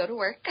Tampa to go to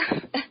work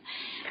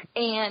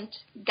and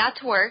got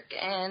to work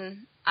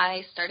and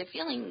I started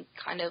feeling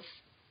kind of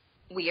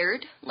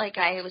weird, like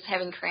I was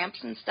having cramps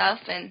and stuff,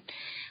 and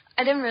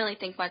I didn't really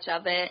think much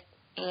of it,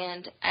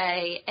 and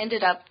I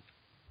ended up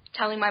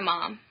telling my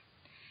mom.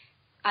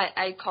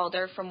 I called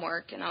her from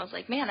work, and I was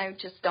like, man, I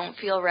just don't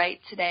feel right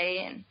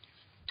today, and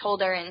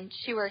told her, and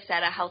she works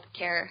at a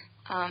healthcare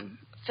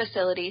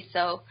facility,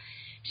 so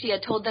she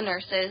had told the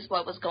nurses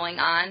what was going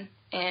on,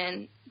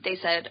 and they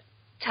said,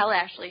 tell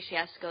Ashley she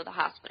has to go to the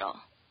hospital.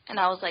 And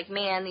I was like,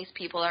 man, these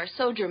people are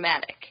so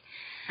dramatic.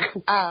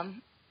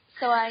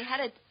 So I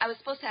was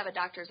supposed to have a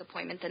doctor's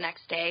appointment the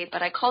next day,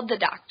 but I called the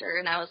doctor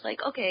and I was like,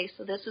 okay,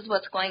 so this is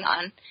what's going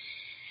on.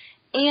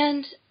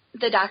 And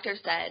the doctor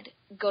said,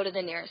 go to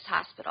the nearest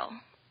hospital.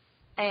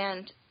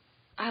 And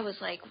I was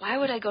like, why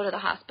would I go to the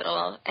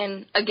hospital?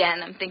 And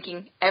again, I'm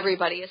thinking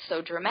everybody is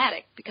so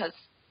dramatic because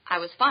I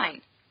was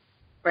fine.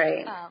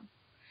 Right.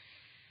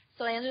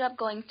 So I ended up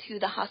going to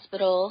the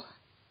hospital,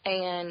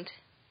 and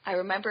I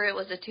remember it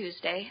was a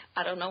Tuesday.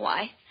 I don't know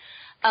why.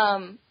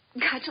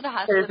 Got to the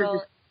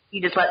hospital.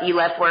 You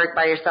left work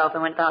by yourself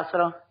and went to the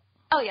hospital?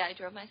 Oh, yeah, I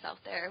drove myself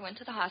there. Went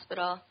to the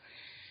hospital,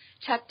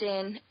 checked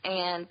in,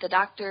 and the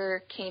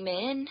doctor came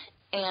in,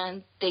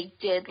 and they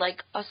did,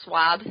 a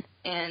swab,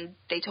 and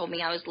they told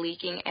me I was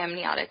leaking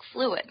amniotic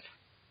fluid.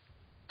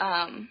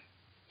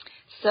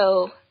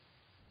 So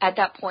at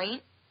that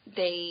point,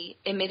 they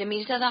admitted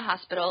me to the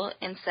hospital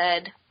and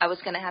said I was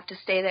going to have to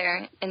stay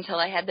there until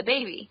I had the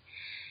baby.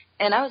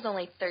 And I was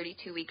only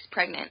 32 weeks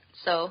pregnant.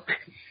 So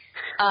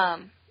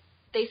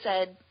they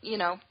said,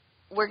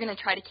 we're going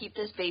to try to keep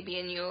this baby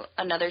in you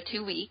another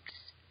 2 weeks.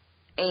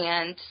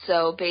 And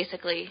so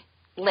basically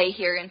lay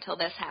here until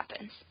this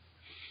happens.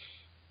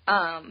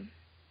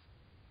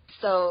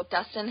 So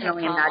Dustin had come.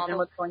 I can only imagine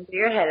what's going through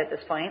your head at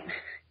this point.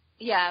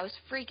 Yeah, I was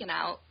freaking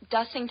out.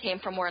 Dustin came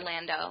from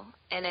Orlando,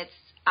 and it's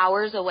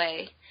hours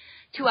away,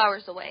 2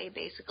 hours away,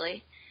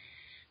 basically.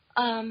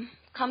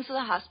 Comes to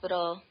the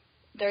hospital.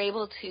 They're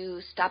able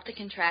to stop the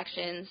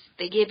contractions.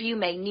 They give you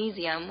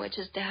magnesium, which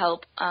is to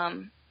help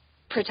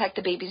protect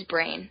the baby's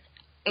brain.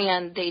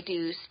 and they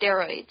do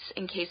steroids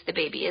in case the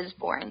baby is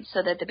born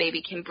so that the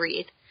baby can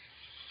breathe.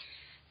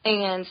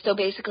 And so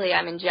basically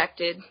I'm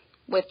injected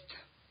with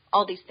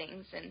all these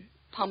things and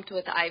pumped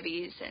with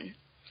IVs and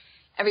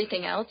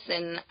everything else,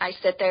 and I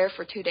sit there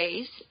for 2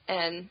 days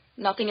and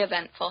nothing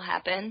eventful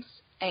happens,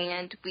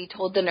 and we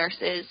told the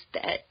nurses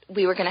that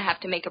we were going to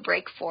have to make a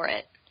break for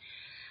it.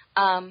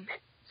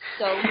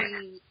 So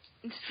I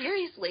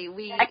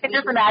can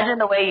just imagine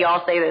the way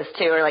y'all say this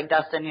too, or like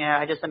Dustin,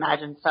 I just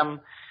imagine some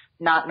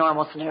not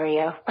normal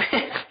scenario.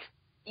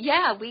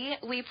 Yeah,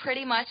 we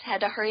pretty much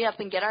had to hurry up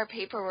and get our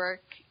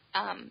paperwork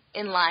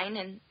in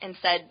line and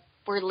said,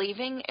 we're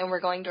leaving and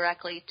we're going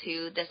directly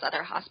to this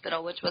other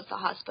hospital, which was the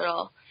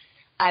hospital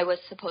I was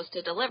supposed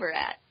to deliver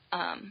at,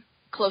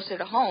 closer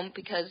to home,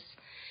 because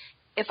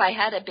if I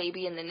had a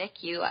baby in the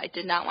NICU, I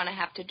did not want to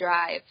have to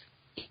drive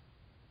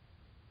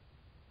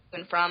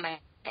and from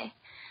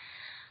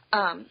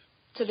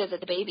to visit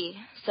the baby.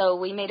 So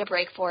we made a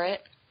break for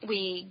it.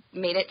 We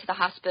made it to the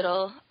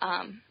hospital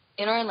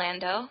in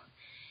Orlando,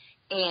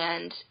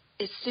 and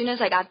as soon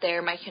as I got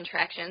there, my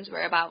contractions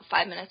were about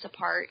 5 minutes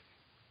apart,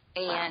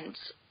 and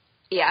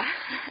yeah.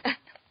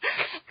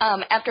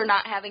 After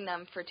not having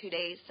them for 2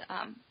 days,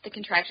 the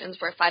contractions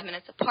were 5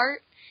 minutes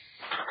apart,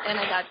 and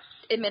I got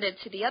admitted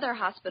to the other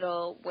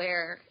hospital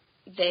where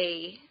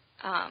they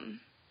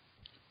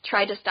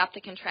tried to stop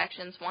the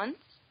contractions once.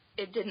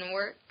 It didn't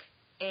work,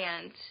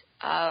 and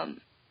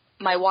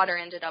my water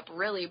ended up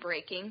really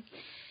breaking.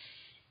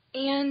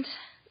 And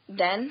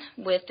then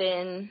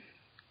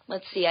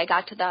I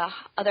got to the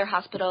other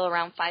hospital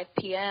around 5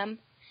 p.m.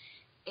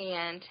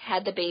 and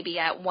had the baby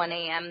at 1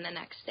 a.m. the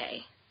next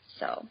day.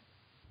 So.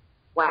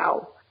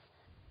 Wow.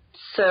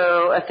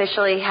 So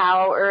officially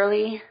how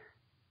early?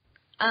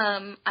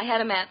 I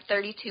had him at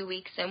 32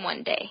 weeks and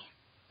 1 day.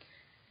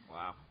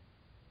 Wow.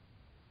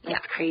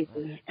 That's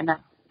crazy. And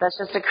that's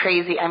just a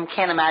crazy, I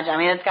can't imagine. I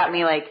mean, it's got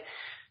me like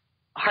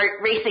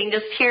heart racing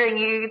just hearing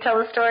you tell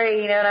the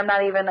story, and I'm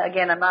not even,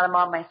 again, I'm not a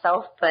mom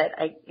myself, but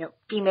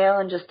female,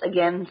 and just,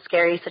 again,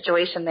 scary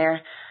situation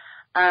there.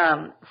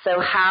 So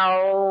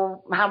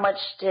how much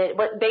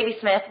Baby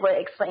Smith,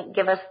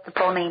 give us the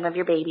full name of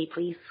your baby,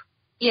 please.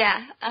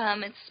 Yeah,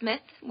 it's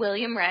Smith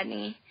William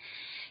Radney.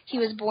 He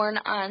was born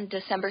on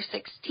December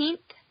 16th,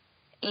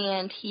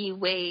 and he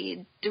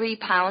weighed 3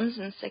 pounds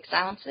and 6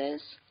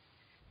 ounces.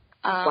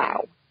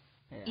 Wow.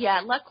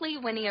 Yeah, luckily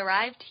when he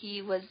arrived,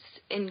 he was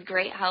in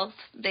great health.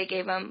 They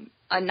gave him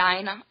a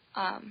 9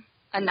 and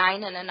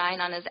a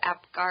 9 on his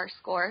APGAR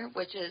score,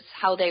 which is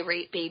how they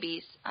rate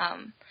babies,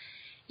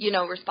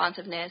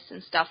 responsiveness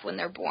and stuff when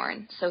they're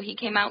born. So he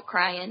came out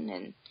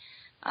crying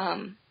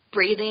and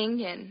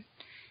breathing and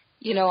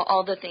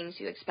all the things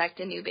you expect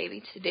a new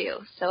baby to do.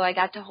 So I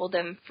got to hold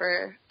him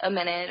for a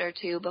minute or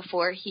two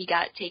before he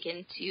got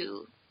taken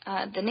to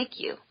the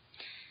NICU.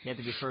 He had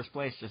to be first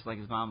place, just like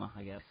his mama,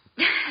 I guess.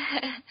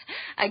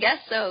 I guess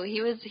so.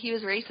 He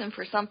was racing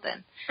for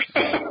something.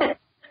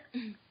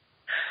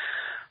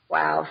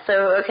 Wow.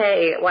 So,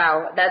 okay.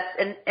 Wow. That's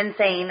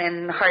insane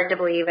and hard to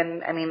believe.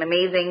 And, I mean,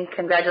 amazing.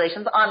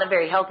 Congratulations on a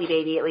very healthy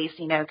baby, at least,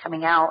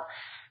 coming out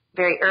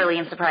very early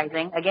and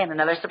surprising. Again,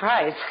 another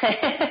surprise.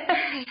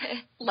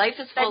 Life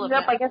is full of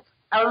them. I guess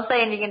I was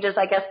saying you can just,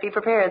 be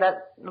prepared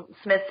that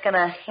Smith's going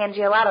to hand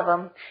you a lot of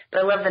them. But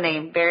I love the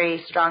name.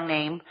 Very strong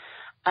name.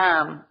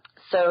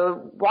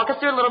 So walk us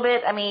through a little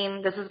bit. I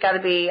mean, this has got to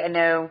be, I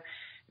know,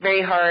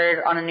 very hard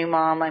on a new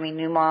mom. I mean,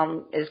 new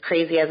mom is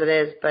crazy as it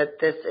is, but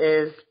this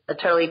is a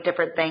totally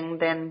different thing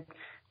than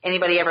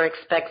anybody ever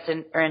expects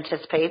or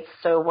anticipates.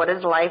 So what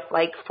is life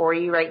like for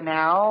you right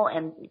now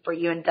and for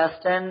you and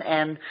Dustin?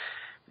 And,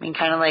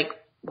 kind of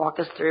walk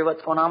us through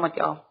what's going on with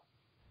y'all.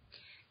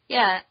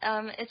 Yeah,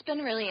 it's been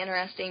really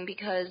interesting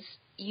because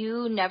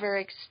you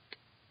never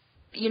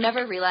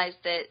realize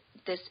that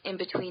this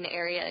in-between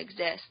area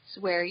exists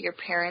where you're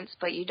parents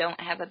but you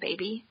don't have a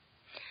baby.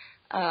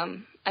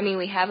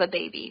 We have a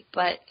baby,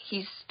 but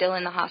he's still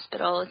in the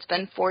hospital. It's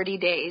been 40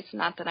 days,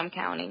 not that I'm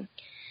counting.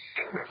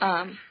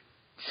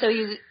 So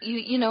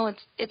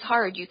it's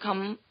hard. You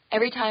come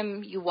every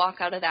time you walk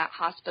out of that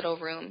hospital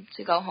room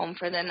to go home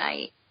for the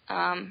night.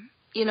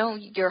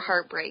 Your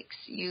heart breaks.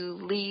 You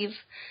leave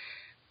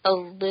a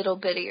little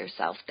bit of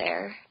yourself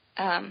there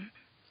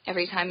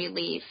every time you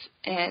leave,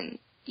 and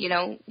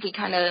we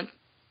kind of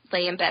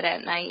lay in bed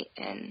at night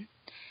and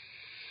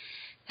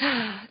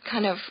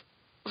kind of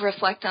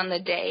reflect on the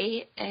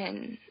day,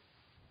 and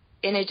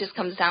it just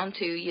comes down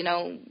to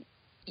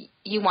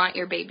you want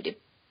your baby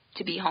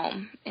to be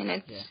home,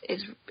 and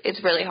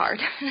it's really hard.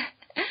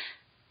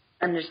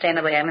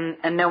 Understandably,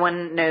 and no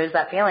one knows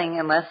that feeling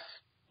unless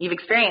you've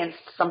experienced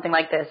something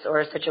like this or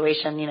a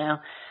situation.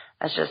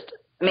 That's just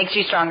makes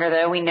you stronger.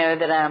 Though we know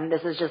that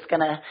this is just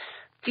gonna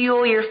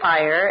fuel your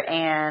fire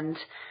and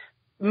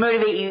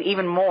motivate you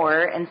even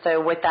more. And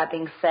so with that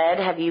being said,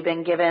 have you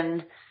been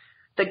given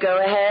the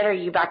go-ahead? Are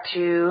you back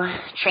to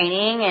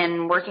training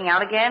and working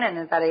out again? And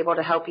is that able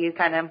to help you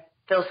kind of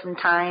fill some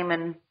time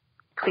and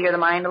clear the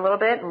mind a little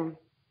bit? And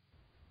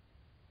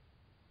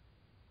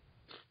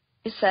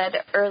you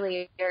said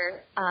earlier,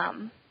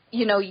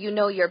 you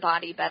know your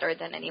body better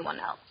than anyone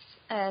else.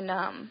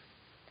 And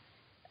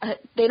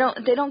they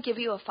don't give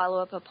you a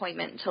follow-up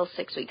appointment until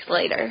 6 weeks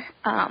later.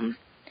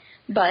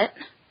 But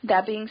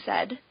that being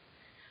said,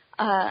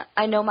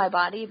 I know my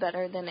body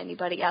better than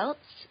anybody else.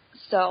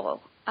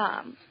 So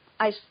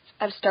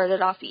I've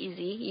started off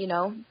easy, you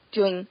know,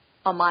 doing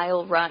a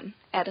mile run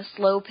at a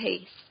slow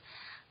pace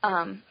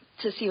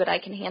to see what I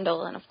can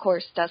handle. And, of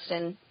course,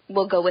 Dustin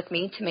will go with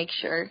me to make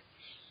sure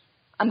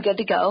I'm good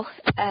to go.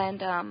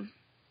 And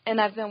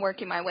I've been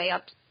working my way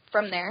up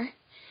from there.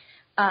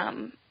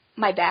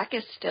 My back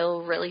is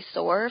still really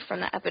sore from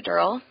the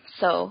epidural,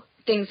 so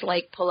things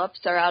like pull-ups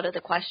are out of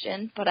the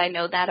question, but I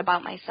know that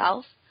about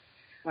myself.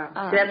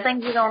 Wow. That's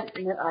things you don't,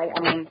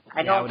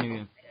 I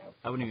don't.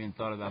 I wouldn't even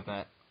thought about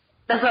that.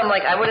 That's what I'm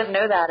like, I wouldn't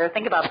know that or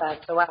think about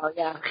that, so wow,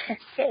 yeah.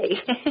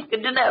 Okay,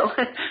 good to know.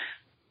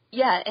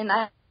 Yeah, and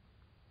I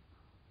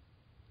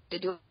to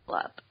do a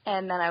pull-up,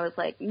 and then I was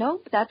like,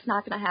 nope, that's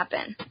not going to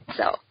happen.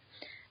 So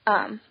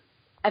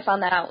I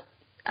found that out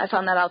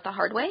the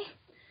hard way.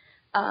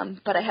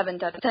 But I haven't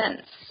done it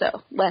since,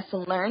 so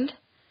lesson learned.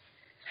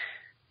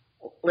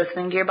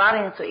 Listening to your body,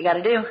 that's what you got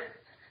to do.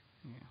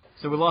 Yeah.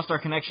 So we lost our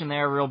connection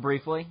there real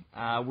briefly.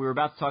 We were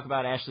about to talk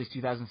about Ashley's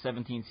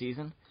 2017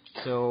 season.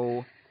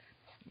 So,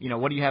 you know,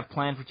 what do you have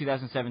planned for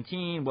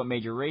 2017? What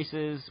major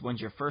races? When's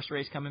your first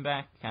race coming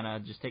back? Kind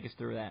of just take us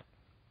through that.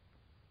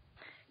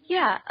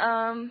 Yeah,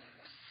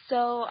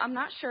 so I'm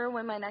not sure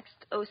when my next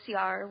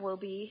OCR will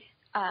be.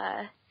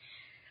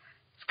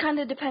 It's kind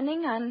of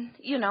depending on,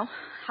 you know,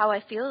 how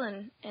I feel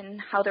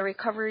and how the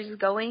recovery is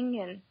going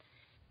and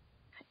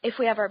if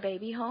we have our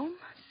baby home.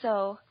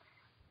 So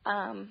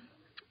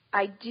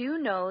I do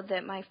know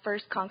that my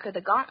first Conquer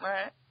the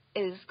Gauntlet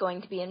is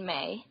going to be in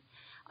May.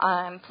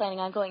 I'm planning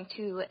on going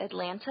to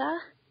Atlanta.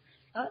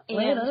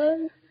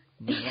 Atlanta.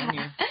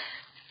 Yeah.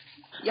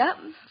 Yep.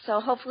 So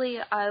hopefully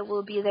I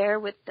will be there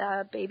with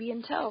the baby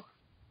in tow.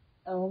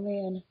 Oh,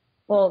 man.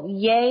 Well,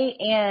 yay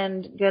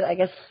and good. I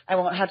guess I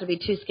won't have to be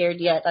too scared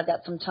yet. I've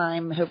got some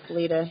time,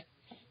 hopefully, to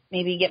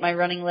maybe get my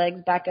running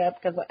legs back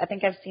up because I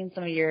think I've seen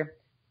some of your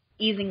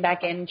easing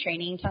back in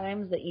training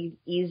times that you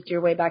eased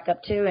your way back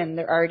up to, and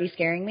they're already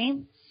scaring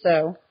me.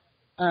 So,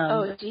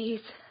 oh,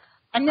 geez.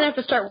 I'm going to have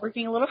to start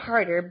working a little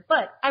harder,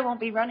 but I won't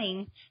be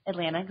running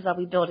Atlanta because I'll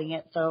be building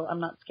it, so I'm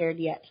not scared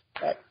yet.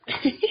 But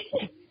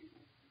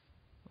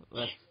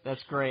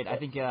that's great. I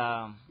think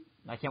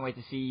I can't wait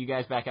to see you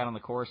guys back out on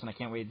the course, and I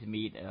can't wait to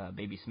meet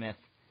Baby Smith.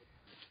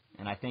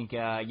 And I think, you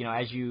know,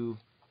 as you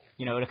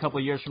know, in a couple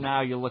of years from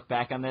now, you'll look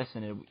back on this,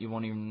 and you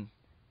won't even.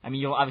 I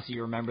mean, you'll obviously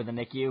remember the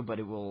NICU, but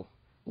it'll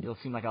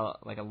seem like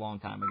a long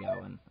time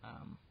ago. And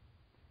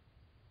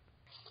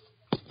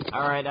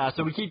all right,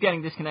 so we keep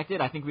getting disconnected.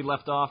 I think we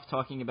left off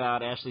talking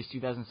about Ashley's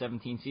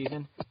 2017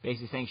 season,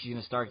 basically saying she's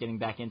going to start getting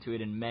back into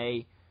it in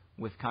May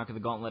with Conquer the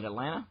Gauntlet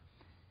Atlanta.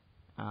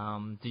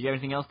 Did you have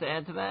anything else to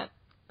add to that?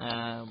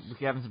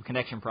 We're having some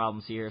connection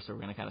problems here, so we're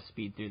going to kind of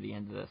speed through the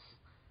end of this.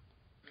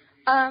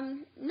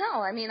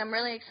 No, I mean, I'm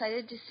really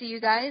excited to see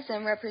you guys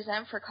and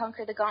represent for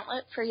Conquer the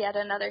Gauntlet for yet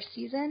another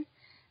season.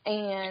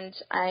 And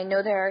I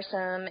know there are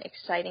some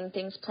exciting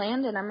things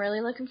planned, and I'm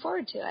really looking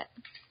forward to it.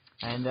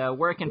 And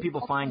where can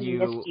people find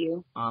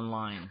you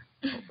online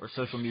or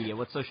social media?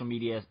 What social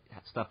media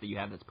stuff that you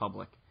have that's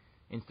public?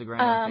 Instagram,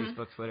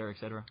 Facebook, Twitter,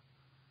 etc.?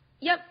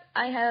 Yep,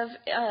 I have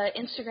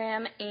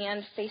Instagram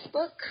and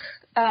Facebook.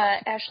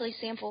 Ashley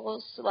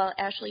Samples,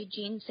 Ashley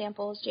Jean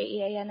Samples,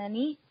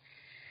 Jeanne.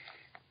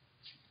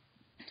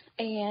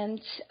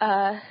 And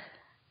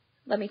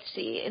let me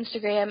see,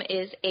 Instagram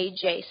is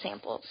AJ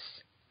Samples.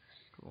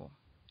 Cool.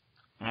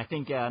 And I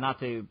think not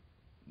to,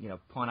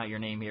 point out your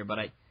name here, but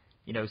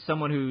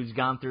someone who's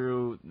gone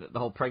through the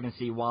whole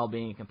pregnancy while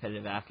being a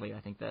competitive athlete, I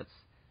think that's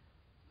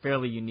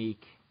fairly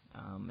unique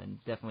and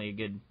definitely a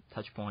good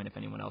touch point if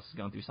anyone else is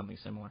going through something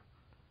similar.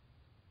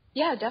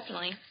 Yeah,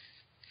 definitely.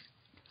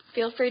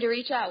 Feel free to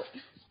reach out.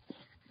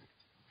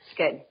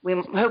 Good.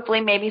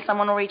 Hopefully maybe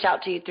someone will reach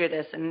out to you through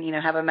this and,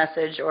 have a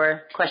message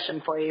or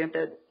question for you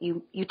that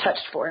you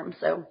touched for them.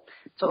 So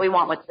that's what we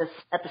want with this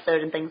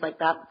episode and things like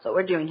that. That's what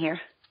we're doing here.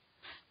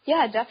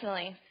 Yeah,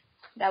 definitely.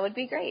 That would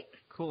be great.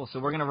 Cool. So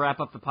we're going to wrap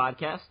up the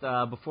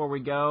podcast. Before we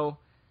go,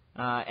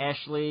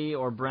 Ashley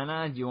or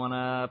Brenna, do you want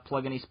to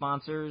plug any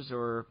sponsors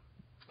or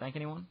thank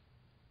anyone?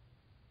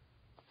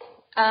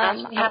 Yeah,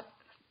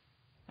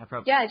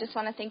 I just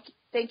want to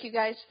thank you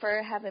guys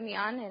for having me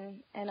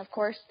on, and of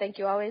course, thank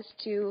you always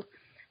to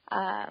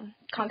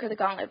Conquer the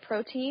Gauntlet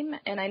Pro Team,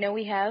 and I know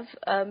we have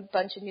a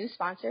bunch of new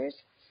sponsors.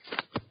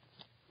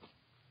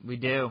 We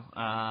do.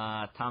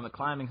 Atomic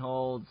Climbing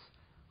Holds,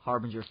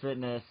 Harbinger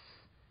Fitness,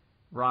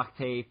 Rock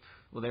Tape.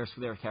 Well, they're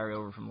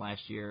carryover from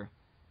last year,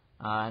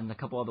 and a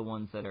couple other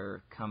ones that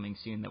are coming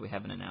soon that we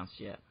haven't announced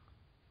yet.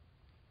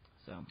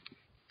 So.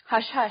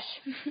 Hush, hush.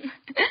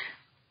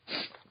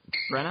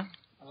 Brenna?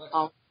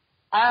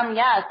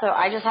 Yeah, so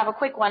I just have a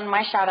quick one.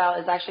 My shout-out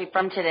is actually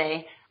from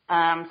today.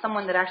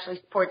 Someone that actually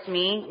supports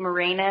me,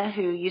 Marina,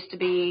 who used to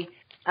be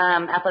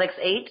Athletics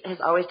 8, has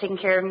always taken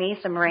care of me.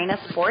 So Marina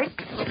Sports.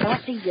 I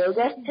went to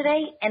yoga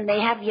today, and they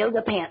have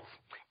yoga pants.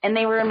 and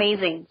they were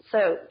amazing.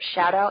 So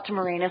shout out to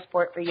Marina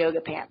Sport for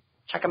yoga pants.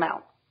 Check them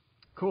out.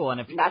 Cool.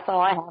 And that's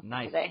all I have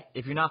nice. today.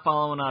 If you're not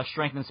following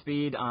Strength and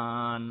Speed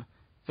on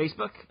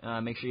Facebook,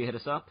 make sure you hit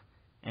us up.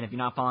 And if you're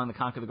not following the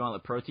Conquer the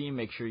Gauntlet Pro Team,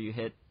 make sure you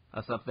hit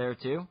us up there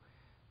too.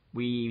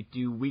 We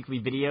do weekly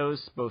videos,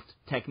 both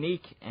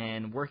technique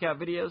and workout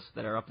videos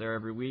that are up there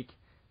every week.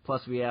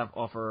 Plus we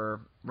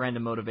offer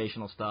random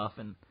motivational stuff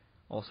and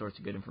all sorts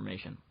of good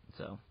information.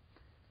 So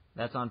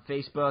that's on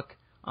Facebook.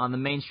 On the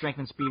main Strength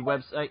and Speed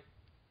website,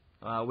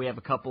 we have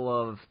a couple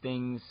of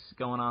things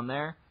going on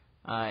there.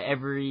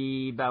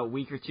 Every about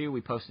week or two,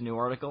 we post a new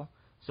article.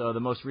 So the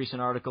most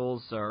recent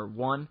articles are,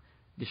 one,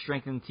 the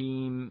Strength and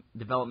Team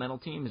developmental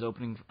team is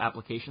opening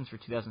applications for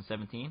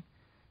 2017.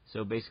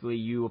 So basically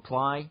you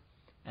apply,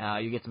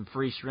 you get some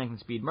free Strength and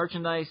Speed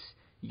merchandise,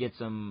 you get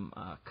some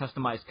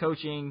customized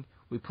coaching.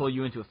 We pull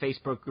you into a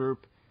Facebook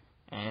group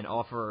and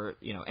offer,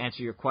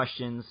 answer your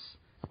questions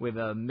with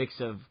a mix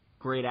of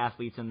great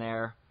athletes in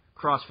there,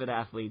 CrossFit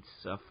athletes,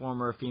 a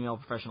former female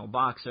professional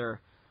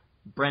boxer.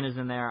 Brenna's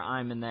in there,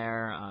 I'm in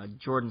there,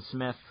 Jordan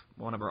Smith,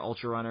 one of our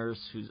ultra runners,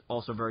 who's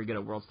also very good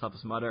at World's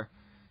Toughest Mudder.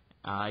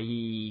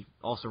 He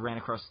also ran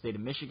across the state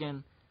of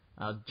Michigan.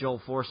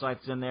 Joel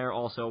Forsyth's in there,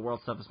 also a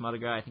World's Toughest Mudder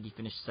guy. I think he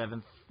finished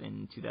 7th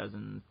in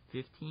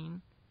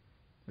 2015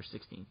 or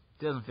 16,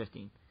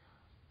 2015.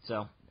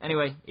 So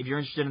anyway, if you're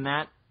interested in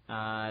that,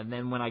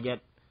 then when I get,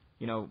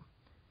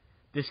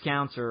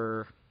 discounts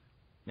or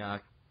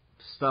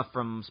stuff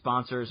from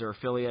sponsors or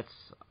affiliates,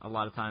 a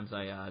lot of times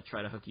I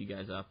try to hook you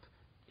guys up,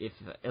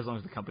 as long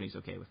as the company's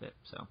okay with it.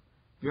 So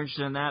if you're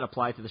interested in that,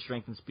 apply to the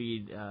Strength and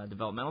Speed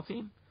developmental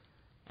team.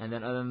 And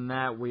then other than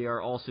that, we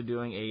are also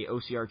doing a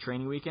OCR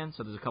training weekend.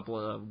 So there's a couple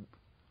of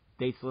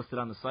dates listed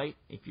on the site.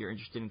 If you're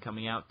interested in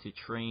coming out to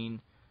train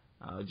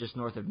just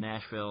north of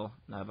Nashville,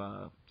 I have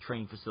a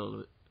training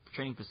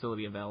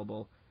facility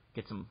available.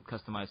 Get some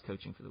customized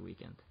coaching for the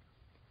weekend.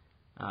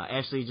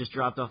 Ashley just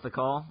dropped off the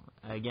call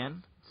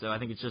again, so I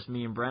think it's just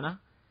me and Brenna.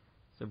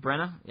 So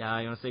Brenna, you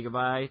want to say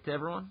goodbye to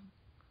everyone?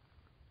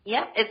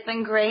 Yep, it's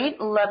been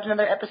great. Loved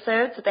another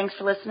episode, so thanks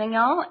for listening,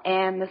 y'all.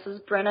 And this is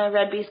Brenna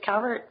Red Beast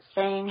Calvert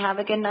saying have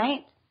a good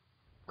night.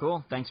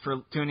 Cool. Thanks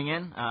for tuning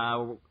in.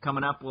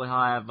 Coming up, we'll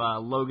have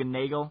Logan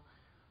Nagel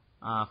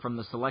from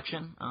the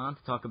selection on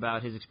to talk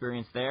about his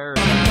experience there.